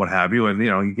or what have you. And, he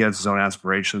has his own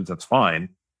aspirations. That's fine.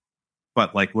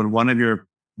 But when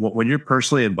you're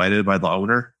personally invited by the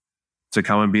owner to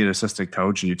come and be an assistant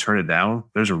coach and you turn it down,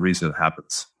 there's a reason it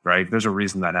happens, right? There's a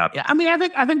reason that happens. Yeah. I mean,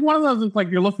 I think one of those is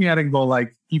you're looking at it and go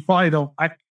you probably don't,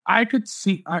 I could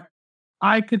see,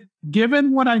 I could,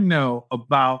 given what I know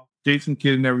about Jason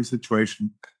Kidd in every situation,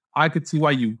 I could see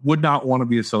why you would not want to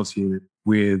be associated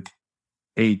with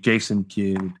a Jason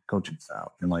Kidd coaching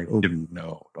style. And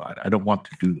no, I don't want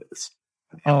to do this.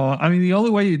 I mean, the only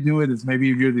way you do it is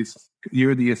maybe if you're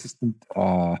the assistant,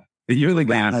 you're the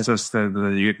guy. It's just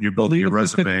you build your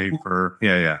resume for,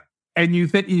 yeah. And you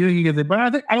think you get it, but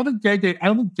I don't think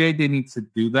JJ needs to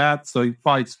do that. So he's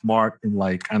probably smart and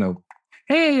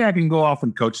hey, I can go off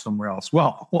and coach somewhere else.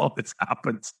 Well, this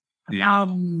happens. Yeah.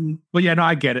 But yeah, no,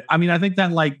 I get it. I mean, I think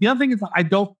that like the other thing is I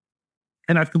don't,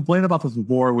 and I've complained about this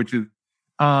before, which is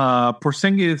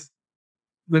Porzingis.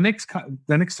 The Knicks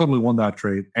totally won that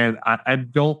trade, and I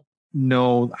don't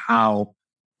know how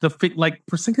the fit. Like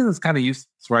Porzingis is kind of useless,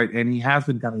 right? And he has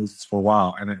been kind of useless for a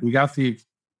while, and we got to see if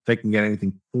they can get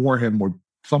anything for him or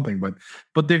something. But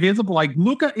there is like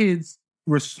Luka is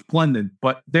resplendent,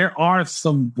 but there are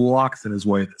some blocks in his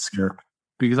way this year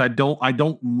because I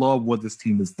don't love what this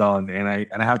team has done, and I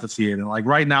have to see it. And like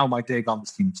right now, my take on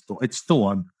this team is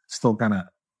still kind of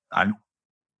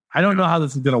I don't know how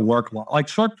this is going to work like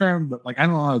short term, but like I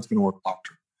don't know how it's going to work long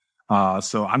term.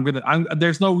 So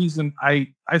there's no reason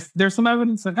there's some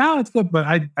evidence that it's good, but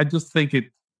I just think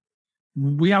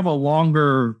we have a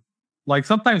longer, like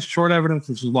sometimes short evidence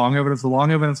is long evidence. The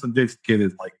long evidence on Jason Kidd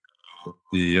is like,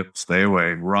 yep, stay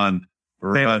away, run.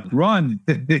 We're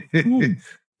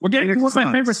getting to one of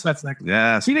my favorite sets next.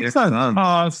 Yes, Phoenix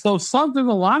Suns. So Suns, there's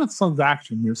a lot of Suns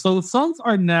action here. So the Suns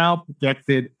are now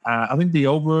projected. I think the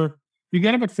over. You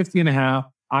get them at 50.5.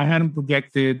 I had them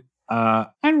projected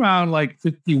around like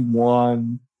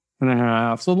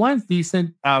 51.5. So the line's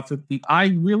decent. 50. I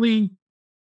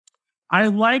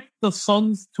like the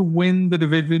Suns to win the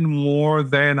division more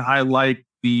than I like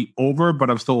the over, but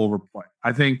I'm still overplaying.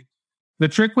 I think the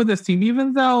trick with this team,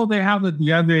 even though they have the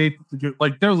DeAndre,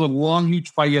 like there was a long,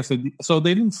 huge fight yesterday. So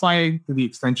they didn't sign to the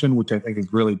extension, which I think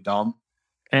is really dumb.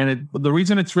 And the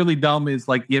reason it's really dumb is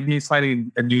like the NBA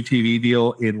signing a new TV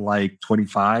deal in like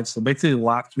 25. So basically the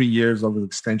last 3 years of the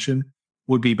extension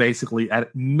would be basically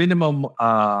at minimum,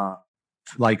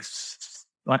 like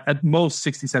at most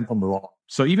 60 cents on the roll.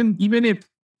 So even if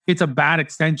it's a bad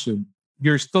extension,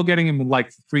 you're still getting him in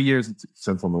like 3 years and 60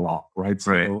 cents on the roll, right?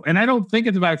 So, right. And I don't think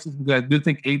it's a bad extension. I do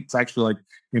think eight's actually like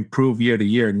improve year to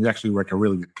year and it's actually like a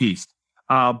really good piece.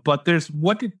 But the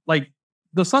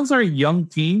Suns are a young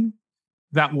team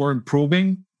that were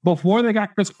improving before they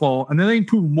got Chris Paul, and then they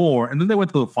improved more, and then they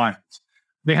went to the finals.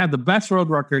 They had the best road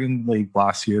record in the league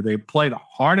last year. They played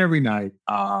hard every night,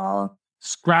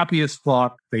 scrappy as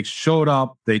fuck. They showed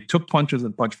up. They took punches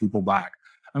and punched people back.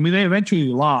 I mean, they eventually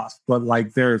lost, but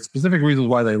like there are specific reasons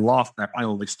why they lost that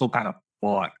final. They still kind of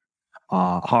fought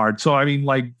hard. So, I mean,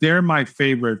 like they're my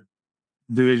favorite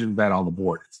division bet on the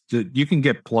board. You can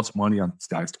get plus money on these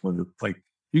guys. Like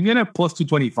you can get a plus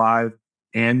 225.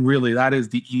 And really, that is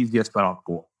the easiest bet on the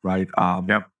board, right?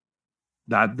 Yep.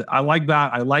 I like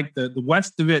that. I like the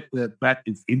West of it. The bet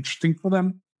is interesting for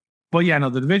them. But yeah, no,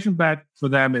 the division bet for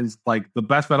them is like the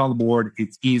best bet on the board.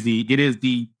 It's easy. It is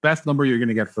the best number you're going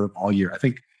to get for them all year. I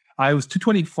think I was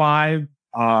 225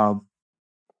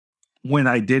 when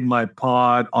I did my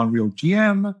pod on Real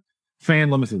GM.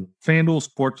 FanDuel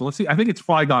Sports. Let's see. I think it's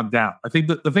probably gone down. I think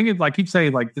the thing is, I keep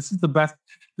saying, like, this is the best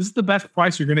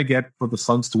price you're going to get for the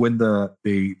Suns to win the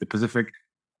Pacific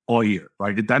all year,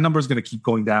 right? That number is going to keep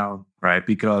going down, right?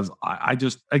 Because I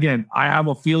have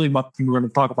a feeling about the thing we're going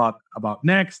to talk about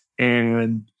next,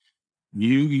 and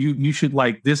you should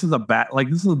like this is a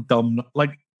dumb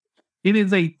like it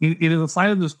is a sign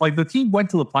of this, like the team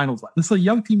went to the finals. This is a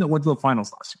young team that went to the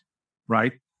finals last year,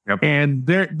 right? Yep. And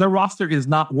their roster is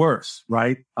not worse,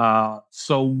 right?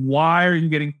 So why are you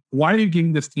giving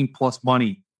this team plus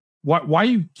money? Why are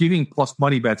you giving plus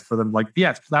money bets for them? Like,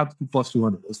 yes, it's down to plus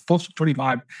 200. It was plus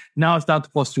 25. Now it's down to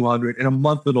plus 200. In a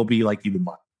month, it'll be like even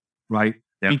money, right?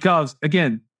 Yep. Because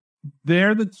again,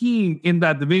 they're the team in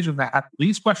that division that had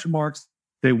least question marks.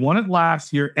 They won it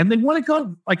last year, and they won it.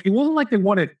 Like it wasn't like they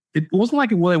won it. It wasn't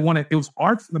like they won it. It was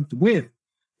hard for them to win.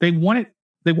 They won it.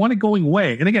 They won it going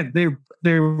away. And again, they're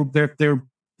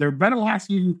better last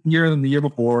year than the year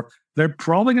before. They're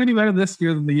probably going to be better this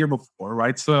year than the year before,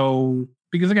 right? So,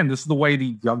 because again, this is the way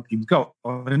the young teams go.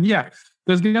 And yeah,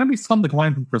 there's going to be some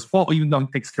decline from Chris Paul, even though he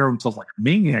takes care of himself like a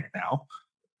maniac now.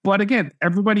 But again,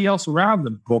 everybody else around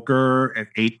them, Booker and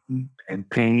Ayton and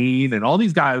Payne and all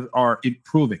these guys are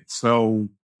improving. So,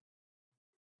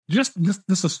 just this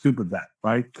is a stupid bet,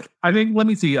 right? I think, let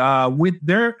me see, with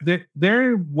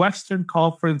their Western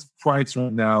Conference price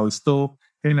right now is still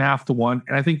 8.5 to 1,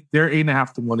 and I think their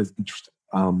 8.5 to 1 is interesting.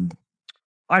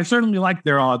 I certainly like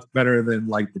their odds better than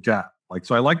like the Jazz.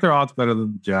 So I like their odds better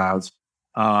than the Jazz.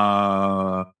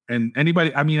 And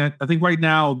anybody, I mean, I think right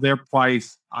now their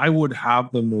price, I would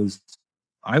have them as,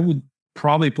 I would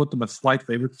probably put them as slight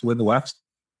favorites to win the West,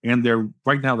 and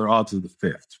right now their odds are the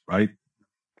 5th, right?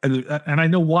 And I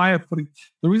know why the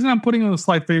reason I'm putting them as a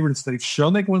slight favorite is they've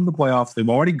shown they can win the playoffs. They've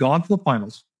already gone to the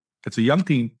finals. It's a young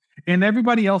team. And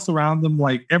everybody else around them,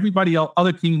 like everybody else,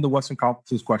 other team in the Western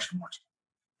Conference is question marks.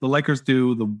 The Lakers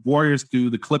do, the Warriors do,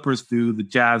 the Clippers do, the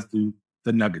Jazz do.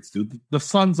 the Nuggets do. The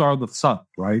Suns are the Suns,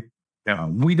 right? Yeah.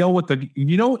 We know what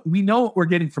what we're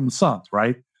getting from the Suns,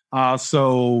 right?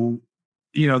 So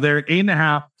they're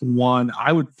 8.5-1.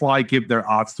 I would probably give their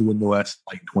odds to win the West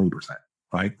like 20%,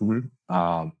 right?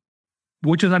 Mm-hmm.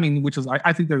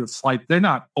 I think they're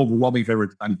not overwhelming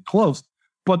favorites, not even close,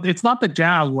 but it's not the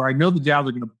Jazz where I know the Jazz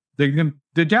are going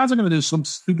to do some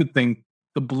stupid thing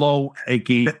to blow a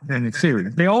game in a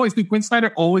series. They always do. Quinn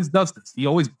Snyder always does this. He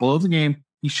always blows a game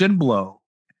he shouldn't blow.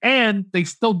 And they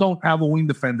still don't have a wing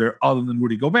defender other than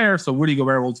Rudy Gobert. So Rudy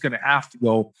Gobert is going to have to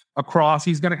go across.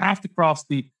 He's going to have to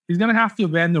he's going to have to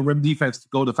abandon the rim defense to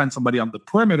go defend somebody on the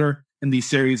perimeter in these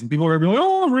series. And people are going to be like,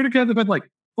 oh, Rudy can't defend. Like,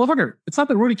 motherfucker, it's not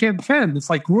that Rudy can't defend.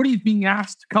 It's like Rudy's being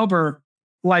asked to cover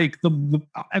like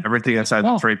everything inside the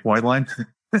 3-point line.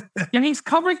 And he's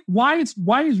covering. Why is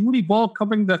Rudy Ball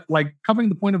covering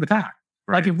the point of attack?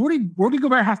 Right. Like if Rudy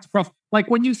Gobert has to cross, like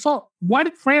when you saw, why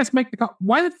did France make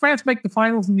the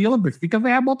finals in the Olympics? Because they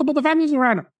had multiple defenders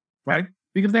around them, right?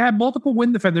 Because they had multiple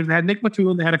wing defenders. They had Nick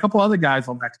Batum, they had a couple other guys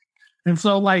on that team. And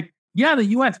so, like, yeah, the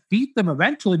U.S. beat them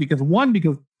eventually because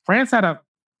France had a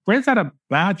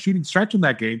bad shooting stretch in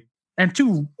that game, and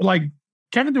two, like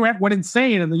Kevin Durant went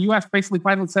insane, and the U.S. basically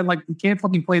finally said, like, we can't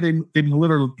fucking play in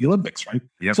literally the Olympics, right?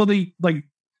 Yep. So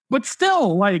but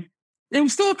still, like, it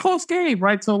was still a close game,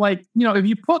 right? So, like,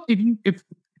 if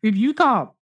Utah,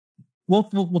 we'll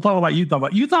talk about Utah,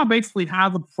 but Utah basically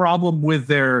has a problem with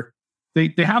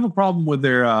they have a problem with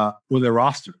their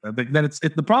roster.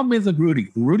 The problem isn't Rudy.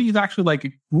 Rudy's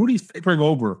actually Rudy's favoring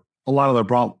over a lot of their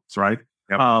problems, right?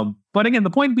 Yep. But again, the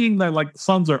point being that like the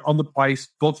Suns are on the price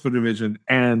both for division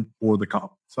and for the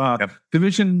conference.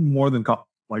 Division more than conference.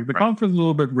 Like the conference is a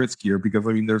little bit riskier because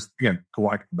there's again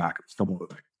Kawhi can back up, still more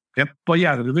thing. Yep. But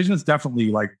yeah, the division is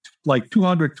definitely like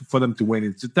 200 for them to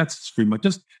win. That's extreme.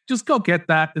 Just go get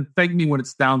that and thank me when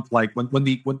it's down to like when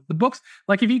the books,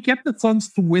 like if you get the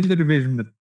Suns to win the division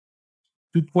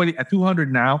at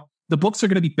 200 now, the books are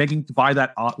going to be begging to buy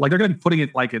that. Like they're going to be putting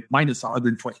it like at minus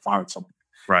 125 or something.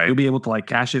 Right. You'll be able to like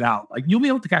cash it out. Like you'll be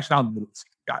able to cash it out in the middle of the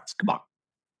season, guys. Come on.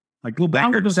 Like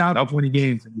LeBron goes out 20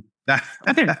 games.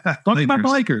 Okay, talk about the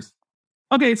Lakers.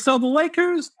 Okay, so the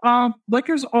Lakers are,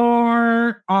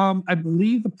 I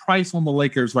believe the price on the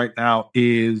Lakers right now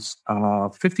is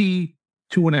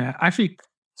 52.5. Actually,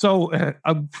 so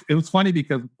it was funny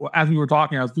because as we were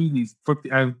talking, I was doing these 50.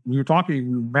 We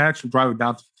managed to drive it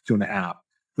down to 52.5.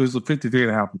 It was a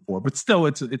 53.5 before, but still,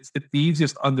 it's the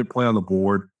easiest underplay on the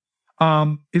board.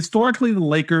 Historically, the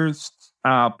Lakers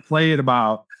play at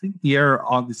about, I think the error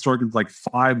on the historically is like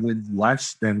 5 wins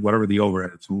less than whatever the over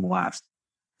is in the last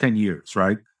 10 years,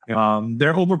 right?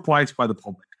 They're overpriced by the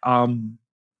public. And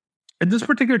this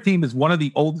particular team is one of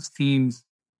the oldest teams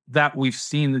that we've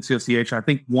seen in CSCH. I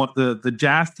think the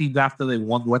Jazz teams after they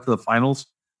went to the finals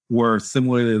were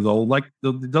similarly as old. Like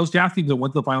those Jazz teams that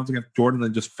went to the finals against Jordan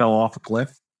and just fell off a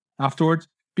cliff afterwards.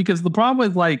 Because the problem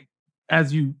is like,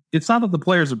 it's not that the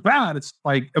players are bad, it's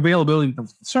like availability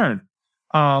becomes a concern.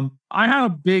 I had a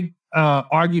big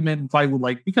argument and fight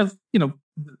with because,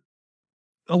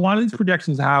 a lot of these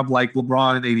projections have like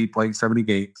LeBron and AD playing 70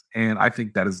 games. And I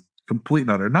think that is complete and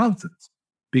utter nonsense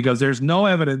because there's no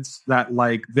evidence that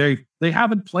like they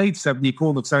haven't played 70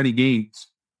 games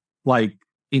like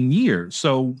in years.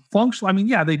 So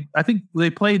functionally, I think they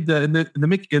played in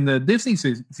the Disney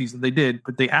season they did,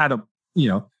 but they had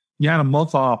you had a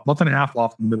month and a half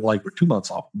off in the middle, like or 2 months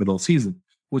off in the middle of the season,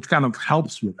 which kind of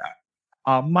helps with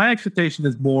that. My expectation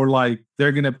is more like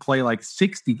they're going to play like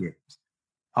 60 games.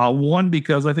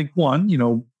 Because I think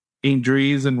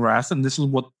injuries and rest, and this is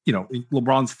what,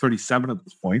 LeBron's 37 at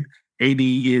this point. AD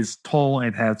is tall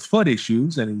and has foot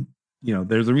issues, and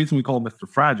there's a reason we call him Mr.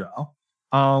 Fragile.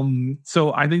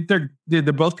 So I think they're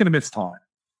both going to miss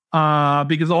time.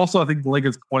 Because also I think the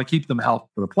Lakers want to keep them healthy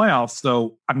for the playoffs.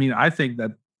 So I think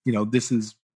that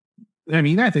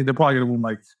I think they're probably going to win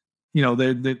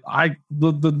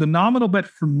the nominal bet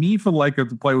for me for the Lakers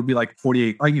to play would be like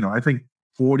 48. I think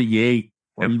 48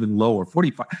 or even lower,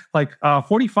 45.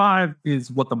 45 is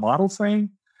what the model's saying.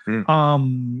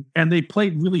 And they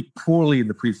played really poorly in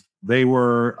the preseason. They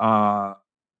were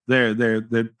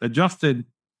they're adjusted.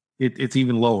 It's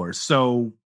even lower.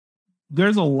 So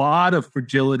there's a lot of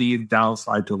fragility and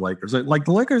downside to the Lakers. Like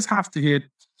the Lakers have to hit,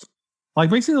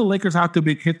 basically the Lakers have to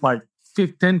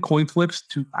hit 10 coin flips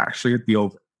to actually hit the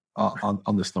over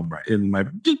on this number.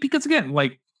 Just because again,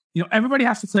 everybody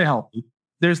has to stay healthy.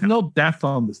 There's no depth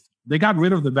on this. They got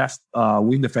rid of the best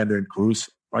wing defender in Cruz,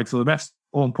 right? So the best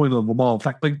on point of the ball. In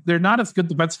fact, they're not as good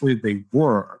defensively as they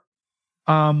were.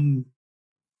 And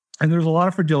And there's a lot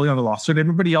of fragility on the roster. And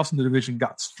everybody else in the division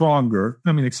got stronger.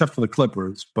 I mean, except for the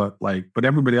Clippers, but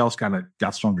everybody else kind of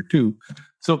got stronger too.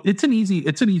 So it's an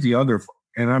easy under.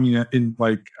 And I mean,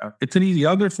 it's an easy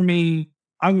under for me.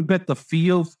 I would bet the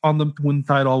field on them to win the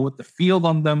title, with the field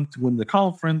on them to win the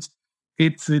conference.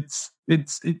 It's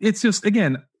just,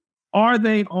 again, are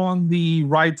they on the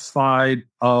right side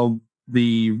of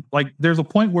there's a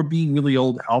point where being really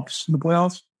old helps in the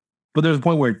playoffs, but there's a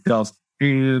point where it doesn't.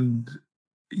 And,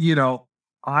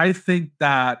 I think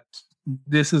that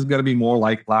this is going to be more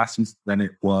like last season than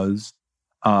it was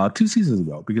 2 seasons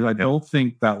ago, because I don't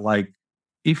think that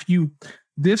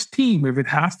this team, if it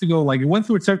has to go, it went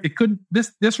through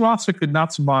this roster could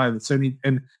not survive the 70,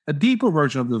 and a deeper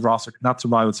version of this roster could not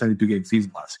survive a 72-game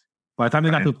season last year. By the time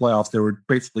they got to the playoffs, they were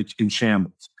basically in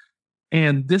shambles.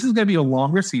 And this is going to be a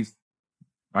longer season,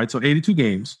 right? So 82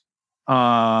 games.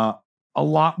 A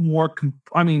lot more.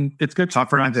 It's good.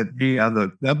 Tougher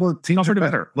the teams are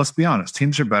better. Let's be honest.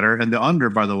 Teams are better. And the under,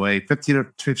 by the way,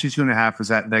 52.5 is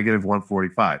at negative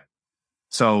 145.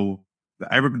 So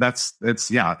that's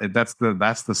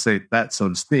the safe bet, so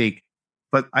to speak.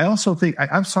 But I also think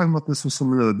I was talking about this with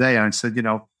someone the other day, and I said,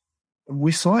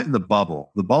 we saw it in the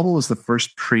bubble. The bubble is the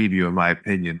first preview, in my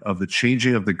opinion, of the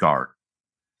changing of the guard,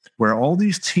 where all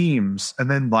these teams, and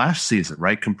then last season,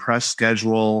 right, compressed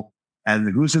schedule.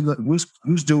 And who's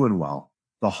doing well?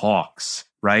 The Hawks,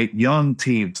 right? Young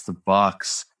teams, the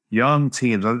Bucks, young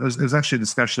teams. There's actually a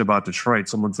discussion about Detroit.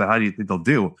 Someone said, "How do you think they'll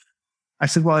do?" I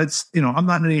said, "Well, I'm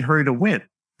not in any hurry to win,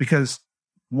 because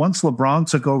once LeBron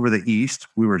took over the East,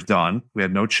 we were done. We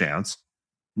had no chance.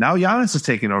 Now Giannis is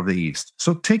taking over the East,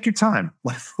 so take your time.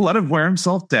 Let him wear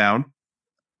himself down.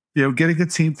 Get a good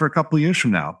team for a couple of years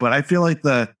from now." But I feel like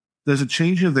there's a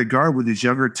change of the guard with these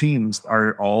younger teams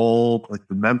are all like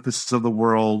the Memphis of the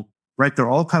world, right? They're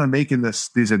all kind of making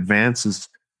these advances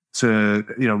to,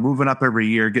 moving up every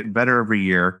year, getting better every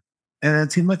year. And a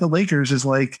team like the Lakers is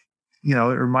it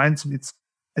reminds me,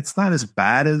 it's not as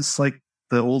bad as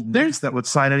the old Knicks that would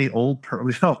sign any old,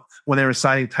 when they were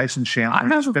signing Tyson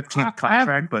Chandler's 15th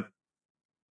contract. But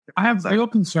I have real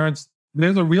concerns.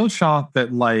 There's a real shot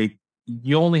that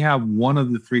you only have one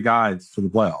of the 3 guys for the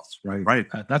playoffs, right? Right.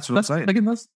 That's what I'm saying. Again,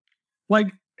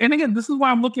 and again, this is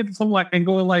why I'm looking at someone and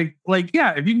going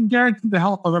if you can guarantee the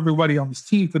health of everybody on this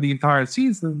team for the entire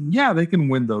season, yeah, they can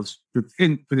win those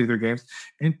in 53 games.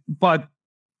 But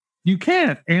you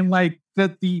can't. And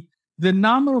the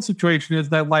nominal situation is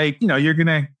that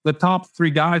you're the top 3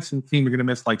 guys in the team are gonna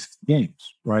miss 6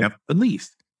 games, right? Yep. At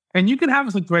least. And you can have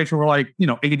a situation where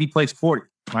AD plays 40,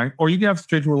 right? Or you can have a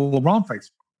situation where LeBron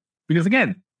plays. Because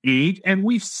again, age, and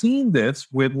we've seen this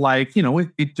with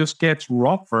it just gets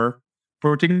rougher,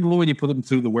 particularly when you put them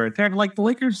through the wear and tear. The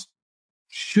Lakers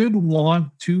should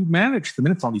want to manage the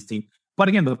minutes on these teams. But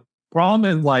again, the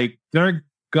problem is they're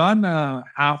gonna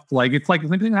have it's the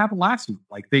same thing that happened last season.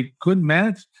 They couldn't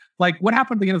manage. What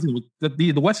happened again?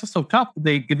 The West is so tough.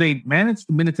 If they managed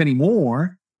the minutes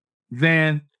anymore,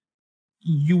 then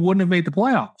you wouldn't have made the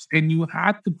playoffs, and you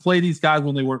had to play these guys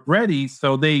when they weren't ready.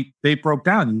 So they broke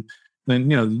down.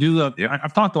 Then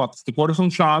I've talked about this, the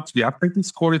cortisone shots. You have to take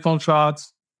these cortisone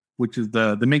shots, which is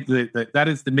that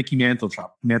is the Mickey Mantle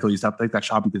shot. Mantle used to have to take that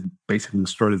shot because it basically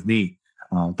destroyed his knee.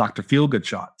 Dr. Feelgood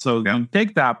shot. So you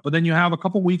take that, but then you have a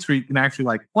couple weeks where you can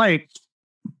actually play.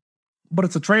 But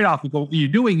it's a trade-off, because what you're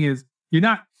doing is you're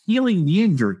not healing the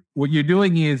injury. What you're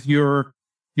doing is you're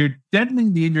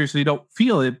deadening the injury so you don't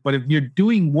feel it. But if you're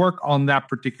doing work on that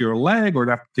particular leg or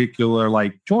that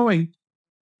particular joint,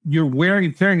 you're wearing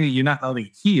and tearing it. You're not letting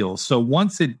it heal. So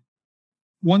once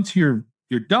you're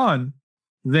done,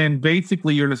 then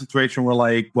basically you're in a situation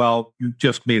where you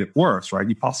just made it worse, right?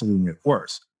 You possibly made it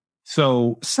worse.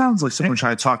 So sounds like someone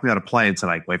trying to talk me out of playing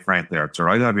tonight. Quite frankly,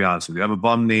 Arturo, I gotta be honest with you. I have a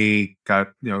bum knee,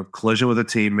 got collision with a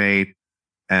teammate,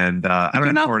 and I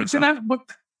don't have.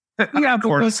 Yeah,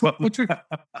 but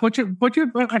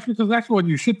actually, that's what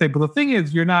you should think. But the thing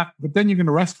is, you're not. But then you're going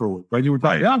to rest for a week, right? You were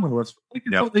talking, I'm going to rest.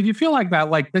 If you feel like that,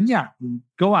 then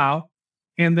go out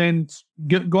and then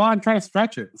go out and try to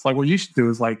stretch it. It's what you should do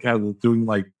is doing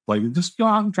just go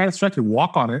out and try to stretch it,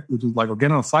 walk on it, which is or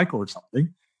get on a cycle or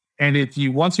something. And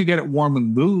once you get it warm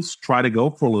and loose, try to go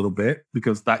for a little bit,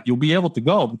 because that you'll be able to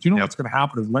go. But what's going to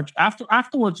happen is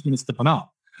afterwards you're going to stiffen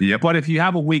up. Yep. But if you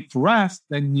have a week to rest,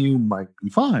 then you might be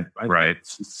fine, right? Right.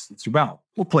 It's your balance.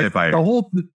 We'll play it by ear.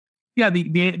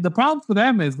 The problem for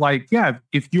them is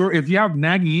if you have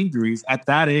nagging injuries at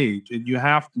that age and you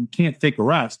can't take a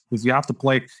rest because you have to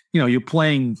play, you're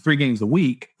playing 3 games a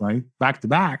week, right? Back to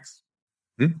backs.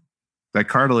 That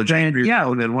cartilage injury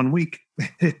in 1 week.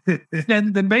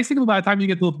 then basically by the time you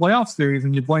get to the playoff series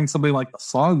and you're playing somebody like the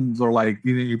Suns or like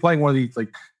you're playing one of these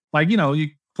you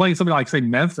playing somebody like say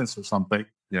Memphis or something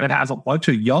that has a bunch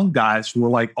of young guys who are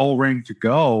like all ready to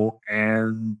go,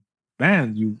 and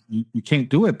man, you can't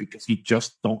do it because you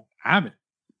just don't have it.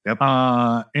 Yep.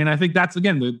 And I think that's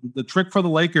again the trick for the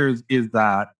Lakers is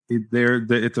that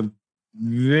it's a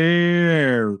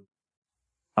very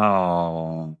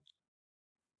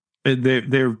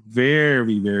they're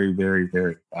very, very, very,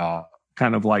 very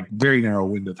kind of like very narrow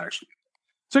windows actually.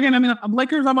 So again, I mean,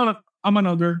 Lakers, I'm an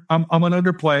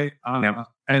underplay,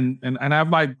 and I have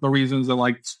my reasons that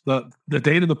like the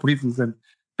data of the preseason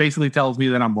basically tells me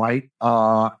that I'm right.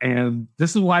 And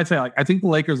this is why I say like I think the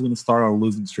Lakers are going to start on a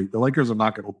losing streak. The Lakers are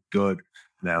not going to be good.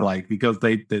 No. Like because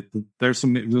there's so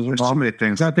many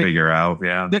things to figure out.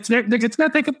 Yeah, it's gonna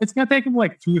take them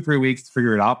like 2 or 3 weeks to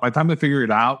figure it out. By the time they figure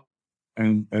it out,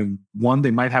 and one,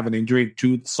 they might have an injury.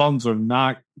 Two, the Suns are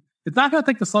not. It's not gonna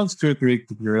take the Suns 2 or 3 weeks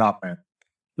to figure it out, man.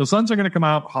 The Suns are gonna come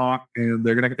out hot, and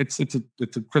they're gonna. It's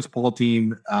a Chris Paul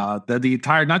team. The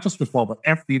entire, not just Chris Paul, but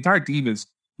the entire team is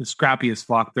scrappy as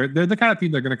fuck. They're the kind of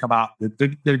team they're gonna come out.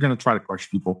 They're gonna try to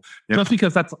crush people just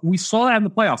because we saw that in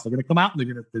the playoffs. They're gonna come out and they're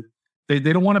gonna. They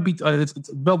don't want to beat. It's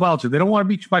Bill Belichick. They don't want to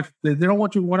beat you by. They don't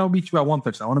want to beat you by 1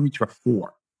 touchdown. I want to beat you by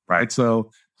 4. Right.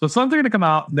 So Suns are going to come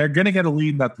out. They're going to get a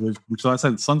lead in that division. Which, I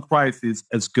said, Suns price is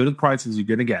as good a price as you're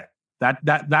going to get.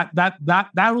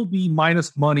 That will be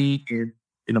minus money in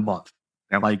a month.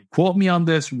 And like, quote me on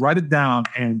this. Write it down.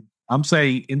 And I'm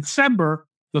saying in December,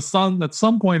 the Suns at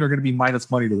some point are going to be minus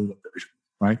money to win the division.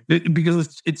 Right.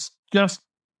 Because it's just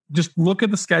look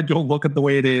at the schedule. Look at the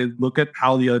way it is. Look at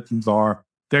how the other teams are.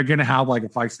 They're going to have like a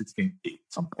 5-6 game lead.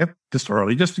 Just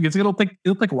early, just because it'll take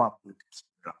a while.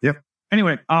 Yep.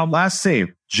 Anyway, last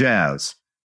save, Jazz.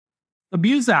 The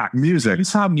music.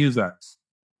 Utah music.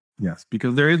 Yes,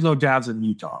 because there is no Jazz in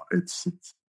Utah. It's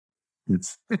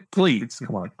please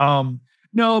come on.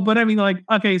 No, but I mean, like,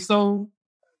 okay, so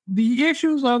the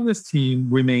issues on this team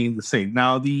remain the same.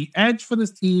 Now, the edge for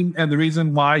this team and the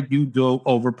reason why you do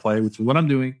overplay, which is what I'm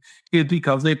doing, is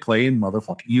because they play in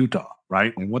motherfucking Utah,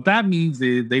 right? And what that means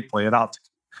is they play at altitude.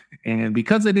 And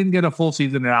because they didn't get a full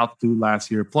season at altitude last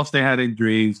year, plus they had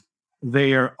injuries,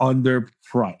 they are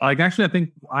underpriced. Like, actually, I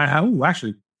think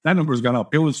that number's gone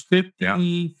up. It was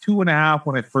 52.5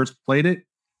 when I first played it,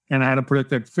 and I had to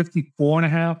predict at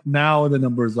 54.5. Now the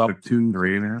number's up to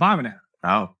 5.5.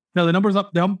 Oh. No, the number's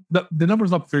up. The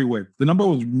number's up 3 wins. The number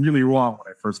was really wrong when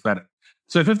I first bet it.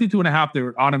 So 52.5, they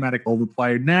were automatic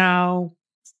overplay. Now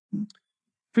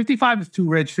 55 is too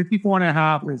rich.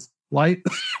 54.5 is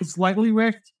slightly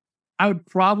rich. I would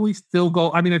probably still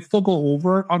go. I mean, I'd still go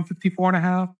over on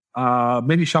 54.5.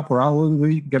 Maybe shop around a little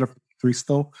bit, get a 53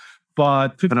 still.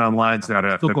 But BetOnline's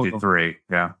at 53.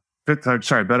 Yeah.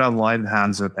 Sorry, BetOnline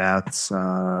has it at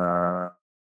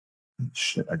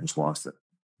shit. I just lost it.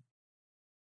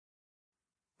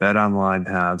 BetOnline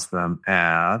has them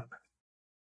at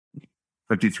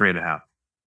 53.5.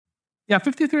 Yeah,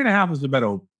 53.5 is a bet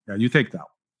over. Yeah, you take that one.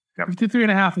 Yep.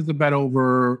 53.5 is a bet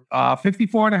over.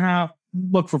 54.5,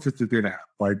 look for 53.5,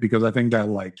 right? Because I think that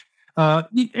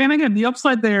and again, the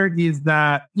upside there is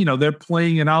that, they're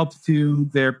playing in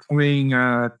altitude. They're playing,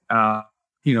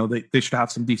 they should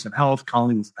have some decent health.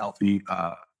 Conley was healthy.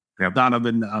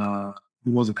 Donovan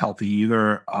wasn't healthy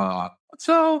either.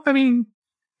 So, I mean,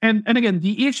 and again,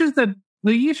 the issues that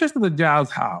the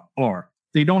Jazz have are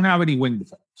they don't have any wing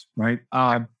defenders, right?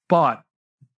 But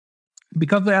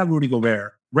because they have Rudy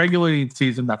Gobert regularly in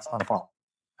season, that's not a problem.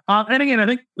 And again, I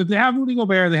think if they have Rudy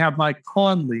Gobert, they have Mike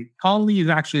Conley. Conley is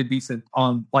actually a decent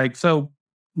so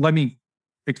let me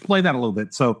explain that a little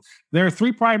bit. So there are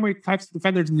 3 primary types of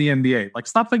defenders in the NBA. Like,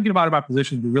 stop thinking about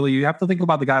positions, but really you have to think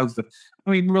about the guys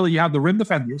really you have the rim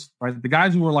defenders, right? The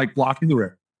guys who are like blocking the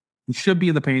rim. He should be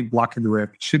in the paint, blocking the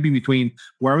rim. It should be between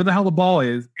wherever the hell the ball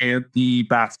is and the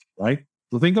basket, right?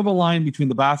 So think of a line between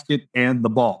the basket and the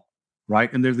ball,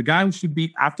 right? And there's a guy who should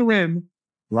be at the rim,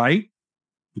 right?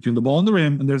 Between the ball and the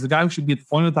rim. And there's a guy who should be at the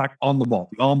point of attack on the ball,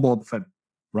 the on-ball defender,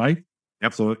 right?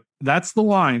 Yep. So that's the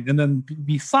line. And then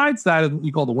besides that is what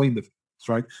we call the wing defenders,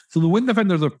 right? So the wing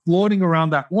defenders are floating around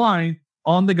that line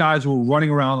on the guys who are running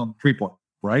around on the 3-point,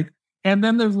 right? And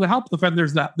then there's the help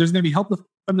defenders there's going to be help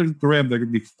defenders at the rim. They're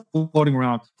going to be floating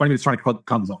around, trying to cut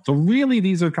the zone. So really,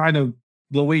 these are kind of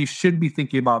the way you should be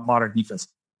thinking about modern defense.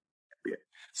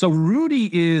 So Rudy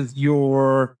is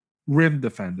your rim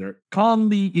defender.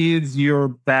 Conley is your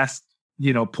best,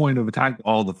 point of attack.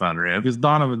 All defender, yeah. Because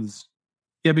Donovan's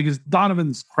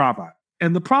crap at it.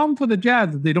 And the problem for the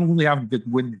Jazz is they don't really have a good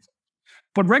win defense.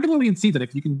 But regularly in season,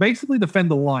 if you can basically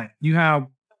defend the line, you have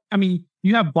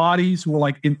bodies who are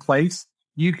like in place.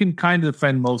 you can kind of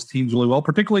defend most teams really well,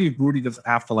 particularly if Rudy doesn't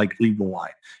have to like leave the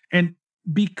line. And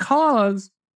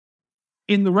because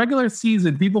in the regular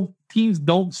season, teams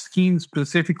don't scheme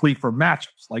specifically for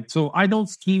matchups. Like, so I don't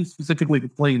scheme specifically for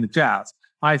playing the Jazz.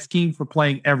 I scheme for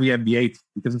playing every NBA team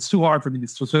because it's too hard for me to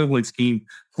specifically scheme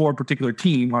for a particular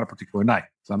team on a particular night.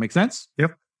 Does that make sense?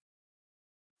 Yep.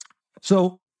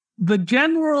 So the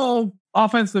general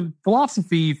offensive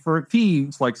philosophy for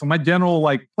teams, like, so my general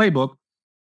like playbook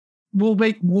will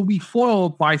be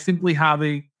foiled by simply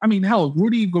having, I mean, hell,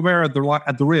 Rudy Gobert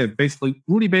at the rim.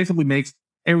 Rudy basically makes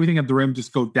everything at the rim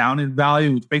just go down in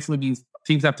value, which basically means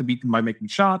teams have to beat them by making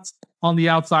shots on the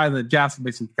outside, and the Jazz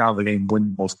basically out of the game,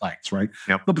 win most nights, right?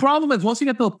 Yep. The problem is once you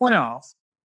get to the playoffs,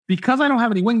 because I don't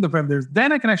have any wing defenders,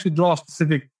 then I can actually draw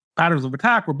specific patterns of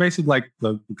attack where basically like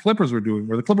the Clippers were doing,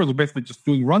 where the Clippers were basically just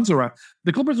doing runs around.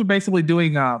 The Clippers were basically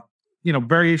doing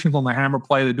variations on the hammer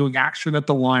play. They're doing action at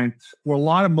the line, or a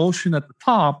lot of motion at the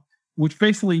top, which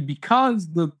basically, because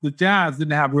the Jazz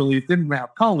didn't have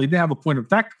Conley, didn't have a point of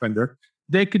attack defender,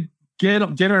 they could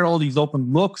generate all these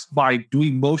open looks by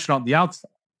doing motion on the outside.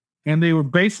 And they were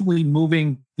basically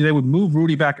they would move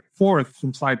Rudy back and forth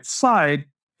from side to side.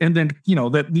 And then,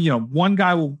 one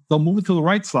guy they'll move it to the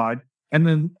right side. And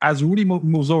then as Rudy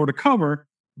moves over to cover,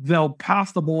 they'll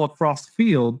pass the ball across the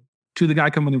field to the guy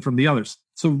coming in from the others.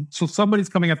 So somebody's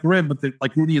coming at the rim, but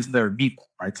like Rudy isn't there immediately,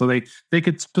 right? So they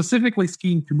could specifically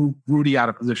scheme to move Rudy out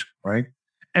of position, right?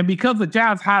 And because the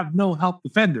Jazz have no help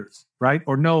defenders, right,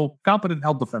 or no competent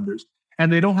help defenders,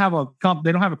 and they don't have a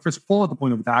Chris Paul at the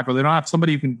point of attack, or they don't have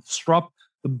somebody who can disrupt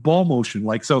the ball motion.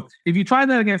 Like, so if you try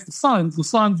that against the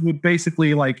Suns would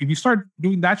basically, like, if you start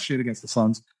doing that shit against the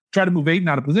Suns, try to move Ayton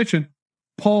out of position,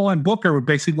 Paul and Booker would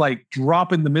basically like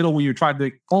drop in the middle where you're trying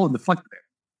to call and deflect there,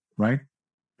 right?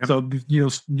 Yep. So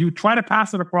you try to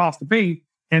pass it across the paint,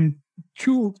 and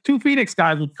two Phoenix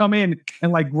guys would come in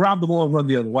and like grab the ball and run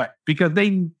the other way because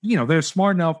they're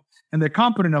smart enough and they're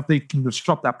competent enough they can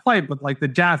disrupt that play. But like the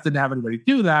Jazz didn't have anybody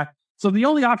do that, so the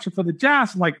only option for the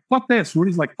Jazz, like, fuck this.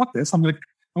 Rudy's like, fuck this. I'm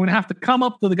gonna have to come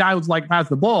up to the guy who's like has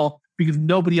the ball because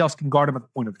nobody else can guard him at the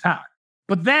point of attack.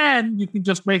 But then you can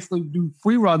just basically do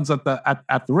free runs at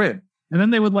the rim, and then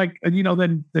they would like,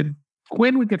 then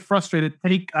Quinn would get frustrated,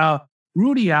 take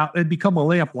Rudy out, and become a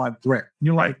layup line threat. And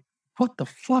you're like, what the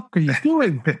fuck are you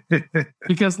doing?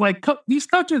 Because like these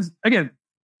coaches, again,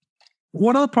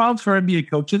 one of the problems for NBA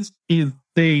coaches is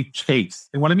they chase,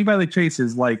 and what I mean by they chase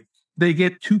is like they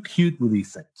get too cute with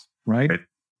these things, right?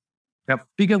 Yep.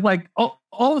 Because like all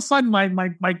of a sudden,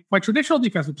 my traditional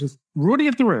defense, which is Rudy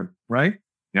at the rim, right?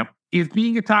 Yep. Is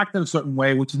being attacked in a certain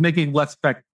way, which is making it less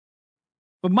effective.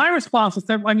 But my response is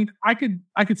that, I mean, I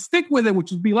could stick with it,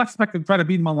 which would be less effective and try to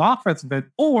beat him on the offensive end,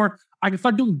 or I can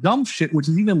start doing dumb shit, which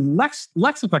is even less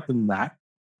effective than that,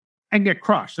 and get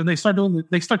crushed. And they start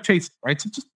chasing, right? So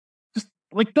just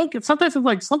like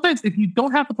sometimes if you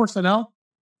don't have the personnel,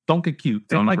 don't get cute.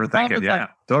 Don't like, overthink it. Yeah.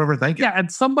 Don't overthink it. Yeah.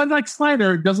 And somebody like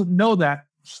Snyder doesn't know that.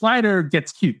 Snyder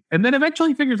gets cute. And then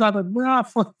eventually figures out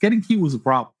that, fuck, getting cute was a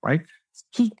problem, right?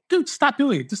 So, dude, stop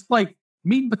doing it. Just like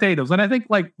meat and potatoes. And I think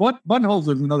like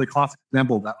Budenholzer is another classic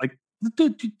example of that. Like,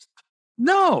 dude,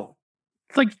 no.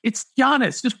 It's like, it's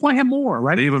Giannis. Just play him more,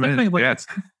 right? Leave him in. Like,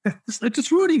 it's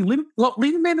just Rudy. Leave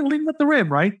him in and leave him at the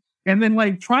rim, right? And then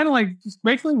like trying to like just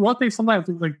basically rotate sometimes.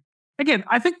 Like, again,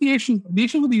 I think the issue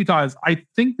with the Utah is I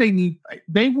think their team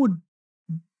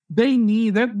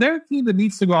that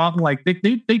needs to go out and like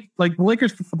they like the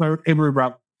Lakers for Avery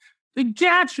Bradley. The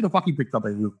Jazz should have fucking picked up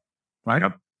Avery, right?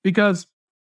 Yep. Because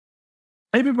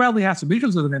Avery Bradley has some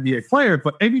issues as an NBA player,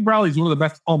 but Avery Bradley is one of the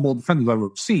best on-ball defenders I've ever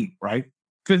seen, right?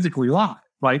 Physically live,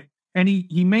 right? And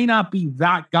he may not be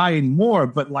that guy anymore,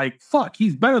 but like, fuck,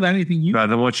 he's better than anything better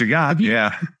than what you got.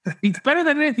 Yeah. He's better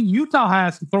than anything Utah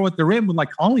has to throw at the rim with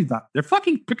like Conley's on. They're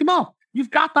fucking pick him up.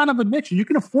 You've got Donovan Mitchell. You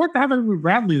can afford to have Avery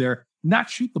Bradley there, not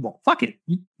shoot the ball. Fuck it.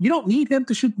 You don't need him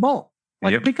to shoot the ball.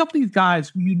 Like, pick up these guys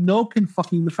who you know can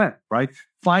fucking defend, right?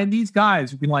 Find these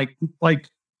guys who can like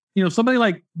somebody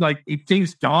like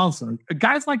James Johnson,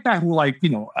 guys like that who like,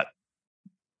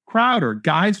 Crowder,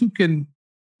 guys who can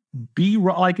be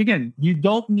like, again, you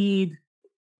don't need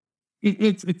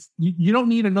you don't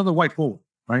need another white hole,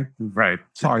 right? Right.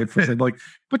 Sorry for saying like,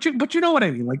 but you know what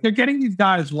I mean? Like they're getting these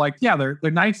guys like, yeah, they're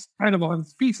nice kind of on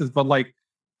pieces, but like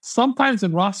sometimes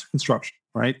in roster construction,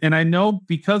 right? And I know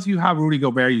because you have Rudy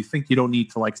Gobert, you think you don't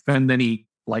need to like spend any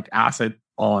like asset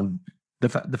on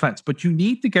defense, but you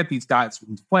need to get these guys from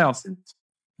these playoffs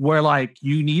where like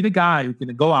you need a guy who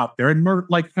can go out there and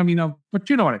but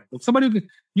you know what I mean? Somebody who can,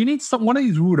 you need one of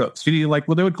these rudos. You need like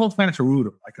what they would call Spanish a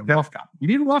rudo, like a rough guy. You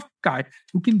need a rough guy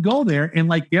who can go there and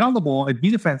like get on the ball and be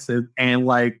defensive and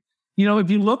like if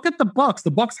you look at the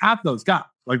Bucks have those guys.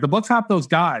 Like the Bucks have those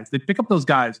guys. They pick up those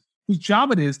guys whose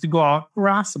job it is to go out and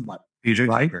harass somebody. PJ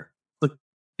right? Tucker. Like,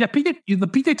 yeah, the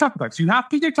PJ Tucker guys. You have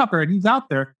PJ Tucker, and he's out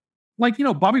there. Like,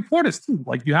 Bobby Portis too.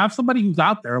 Like, you have somebody who's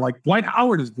out there. Like Dwight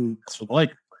Howard is doing this for the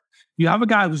Lakers. You have a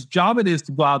guy whose job it is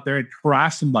to go out there and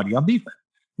harass somebody on defense,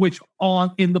 which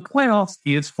in the playoffs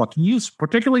is fucking useful,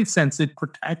 particularly since it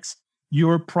protects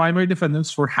your primary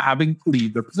defenders for having to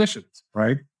leave their positions,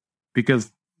 right?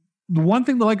 Because the one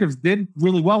thing the Lakers did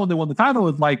really well when they won the title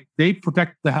is like they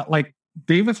protect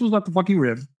Davis was at the fucking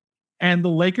rim, and the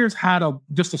Lakers had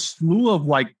just a slew of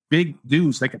like big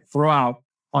dudes they could throw out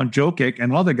on Jokic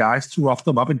and other guys to rough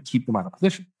them up and keep them out of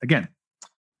position. Again,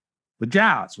 the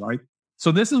Jazz, right?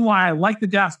 So this is why I like the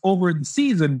Jazz over in the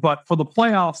season, but for the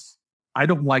playoffs, I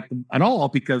don't like them at all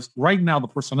because right now the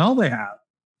personnel they have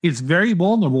is very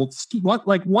vulnerable to scheme.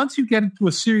 Once you get into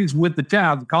a series with the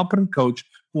Jazz, a competent coach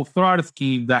will throw out a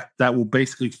scheme that will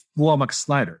basically flummox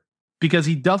Snyder because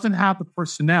he doesn't have the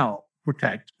personnel to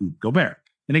protect Gobert.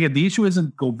 And again, the issue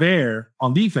isn't Gobert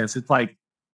on defense. It's like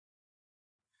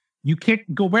you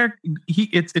can't Gobert.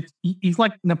 He's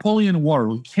like Napoleon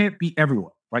Waterloo. He can't be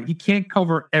everywhere, right? He can't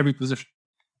cover every position.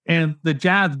 And the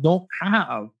Jazz don't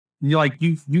have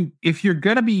if you're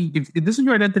gonna be if this is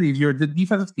your identity, if you're the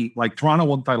defensive team, like Toronto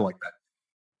won the title like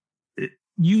that.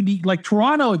 You need like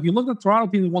Toronto. If you look at the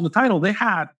Toronto team that won the title, they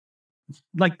had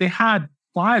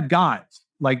 5 guys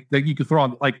like that you could throw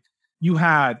on. Like you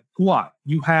had Kawhi,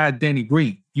 you had Danny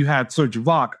Green, you had Serge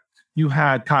Ibaka, you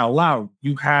had Kyle Lowry,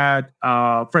 you had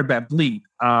Fred VanVleet,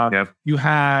 you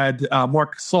had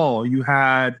Marc Gasol, you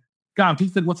had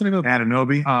what's the name of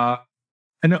Anunoby?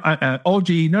 OG,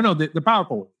 the power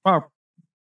forward.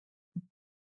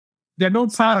 They're no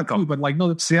Siakam, but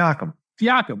Siakam.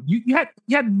 You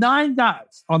had 9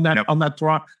 guys on that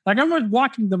Toronto. Like I remember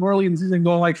watching them early in the season,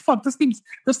 going like, "Fuck, this team's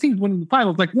winning the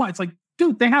title." It's like what? It's like,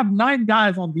 dude, they have 9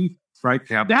 guys on defense, right?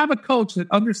 Yep. They have a coach that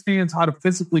understands how to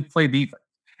physically play defense,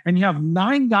 and you have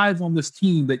 9 guys on this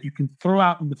team that you can throw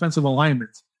out in defensive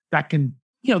alignments that can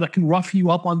rough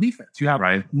you up on defense. You have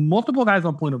multiple guys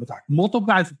on point of attack, multiple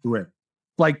guys at the rim.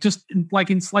 There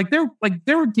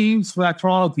were games for that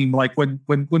Toronto team, like when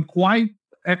Kawhi,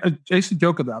 I used to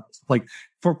joke about this. Like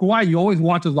for Kawhi, you always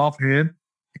want his offhand,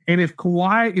 and if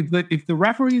the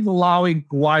referee is allowing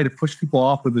Kawhi to push people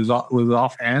off with his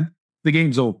offhand, the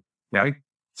game's over. Right.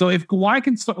 So if Kawhi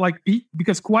can start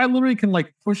because Kawhi literally can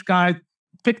push guys,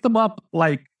 pick them up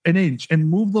like an inch, and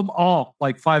move them off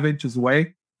 5 inches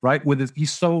away. Right,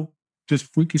 he's so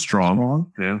just freaky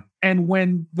strong. Yeah. And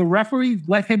when the referees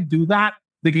let him do that,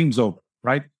 the game's over,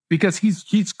 right? Because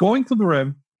he's going to the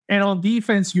rim, and on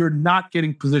defense, you're not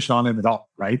getting position on him at all,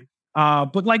 right?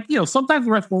 But sometimes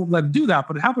the refs won't let him do that.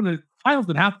 But it happened in finals.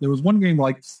 There was one game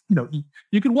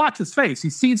you can watch his face.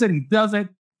 He sees it, he does it.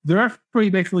 The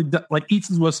referee basically eats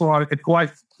his whistle on it, and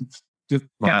Kawhi just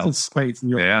gets his face.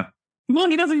 And well,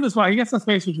 he doesn't even smile. He gets his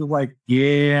face, which is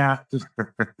just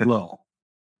little.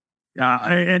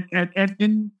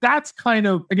 And that's kind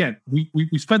of, again, we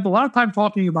spent a lot of time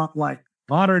talking about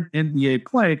modern NBA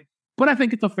play, but I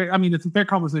think it's a fair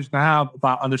conversation to have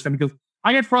about understanding, because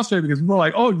I get frustrated because people are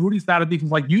like, oh, Rudy's bad at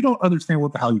defense. Like, you don't understand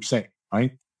what the hell you're saying,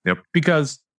 right? Yep.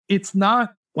 Because it's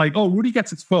not like, oh, Rudy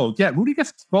gets exposed. Yeah, Rudy gets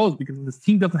exposed because this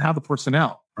team doesn't have the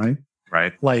personnel, right?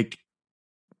 Right.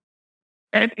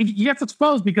 And he gets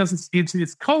exposed because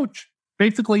his coach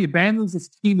basically abandons this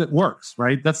team that works,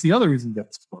 right? That's the other reason he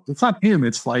gets exposed. It's not him.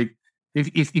 It's like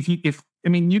if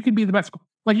you can be the best,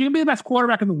 you can be the best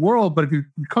quarterback in the world, but if your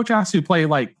coach asks you to play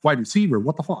wide receiver,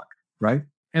 what the fuck, right?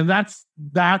 And that's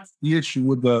the issue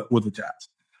with the Jazz.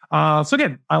 So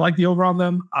again, I like the over on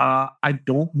them. I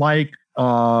don't like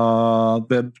them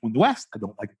to win the West. I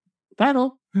don't like the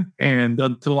title, and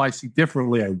until I see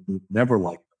differently, I would never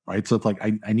like them, right? So it's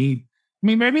I need.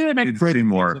 Maybe they make see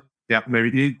more. Yeah,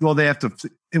 maybe. Well, they have to.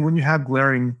 And when you have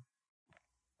glaring.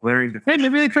 Hey,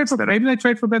 maybe they trade for Ben. Maybe they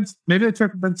trade for Ben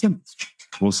Simmons.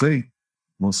 We'll see.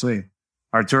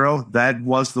 Arturo, that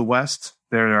was the West.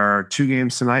 There are 2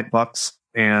 games tonight: Bucks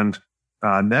and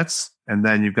Nets, and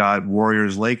then you've got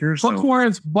Warriors, Lakers.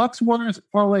 Bucks Warriors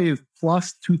parlay is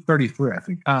plus 233. I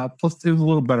think. Plus it was a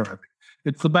little better. I think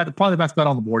it's probably the best bet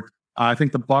on the board. I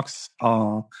think the Bucks.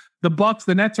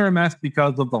 The Nets are a mess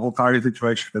because of the whole Kyrie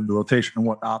situation and the rotation and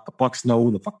whatnot. The Bucks know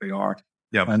who the fuck they are.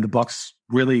 Yep. And the Bucks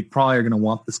really probably are going to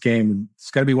want this game, and it's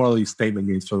going to be one of these statement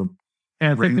games for them.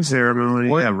 And ring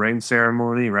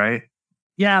ceremony, right?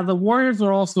 Yeah, the Warriors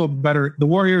are also the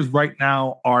Warriors right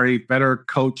now are a better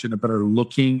coach and a better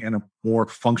looking and a more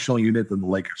functional unit than the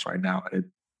Lakers right now.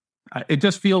 It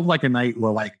just feels like a night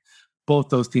where both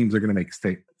those teams are going to make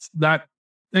statements. That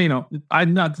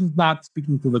I'm not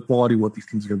speaking to the quality of what these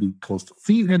teams are going to be close to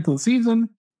into the season.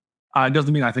 It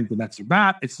doesn't mean I think the Nets are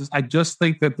bad. It's just I just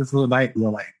think that this is a night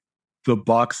where like the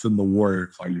Bucks and the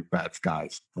Warriors are your bad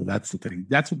guys. So that's the thing.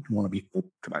 That's what you want to be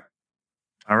tonight.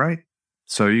 All right.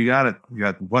 So you got it. You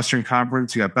got the Western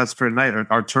Conference. You got bets for tonight.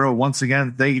 Arturo, once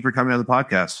again, thank you for coming on the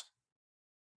podcast.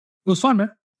 It was fun,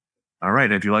 man. All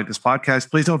right. If you like this podcast,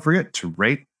 please don't forget to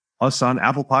rate us on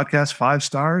Apple Podcasts 5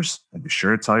 stars and be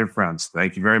sure to tell your friends.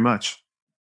 Thank you very much.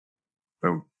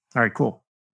 Boom. All right, cool.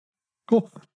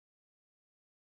 Cool.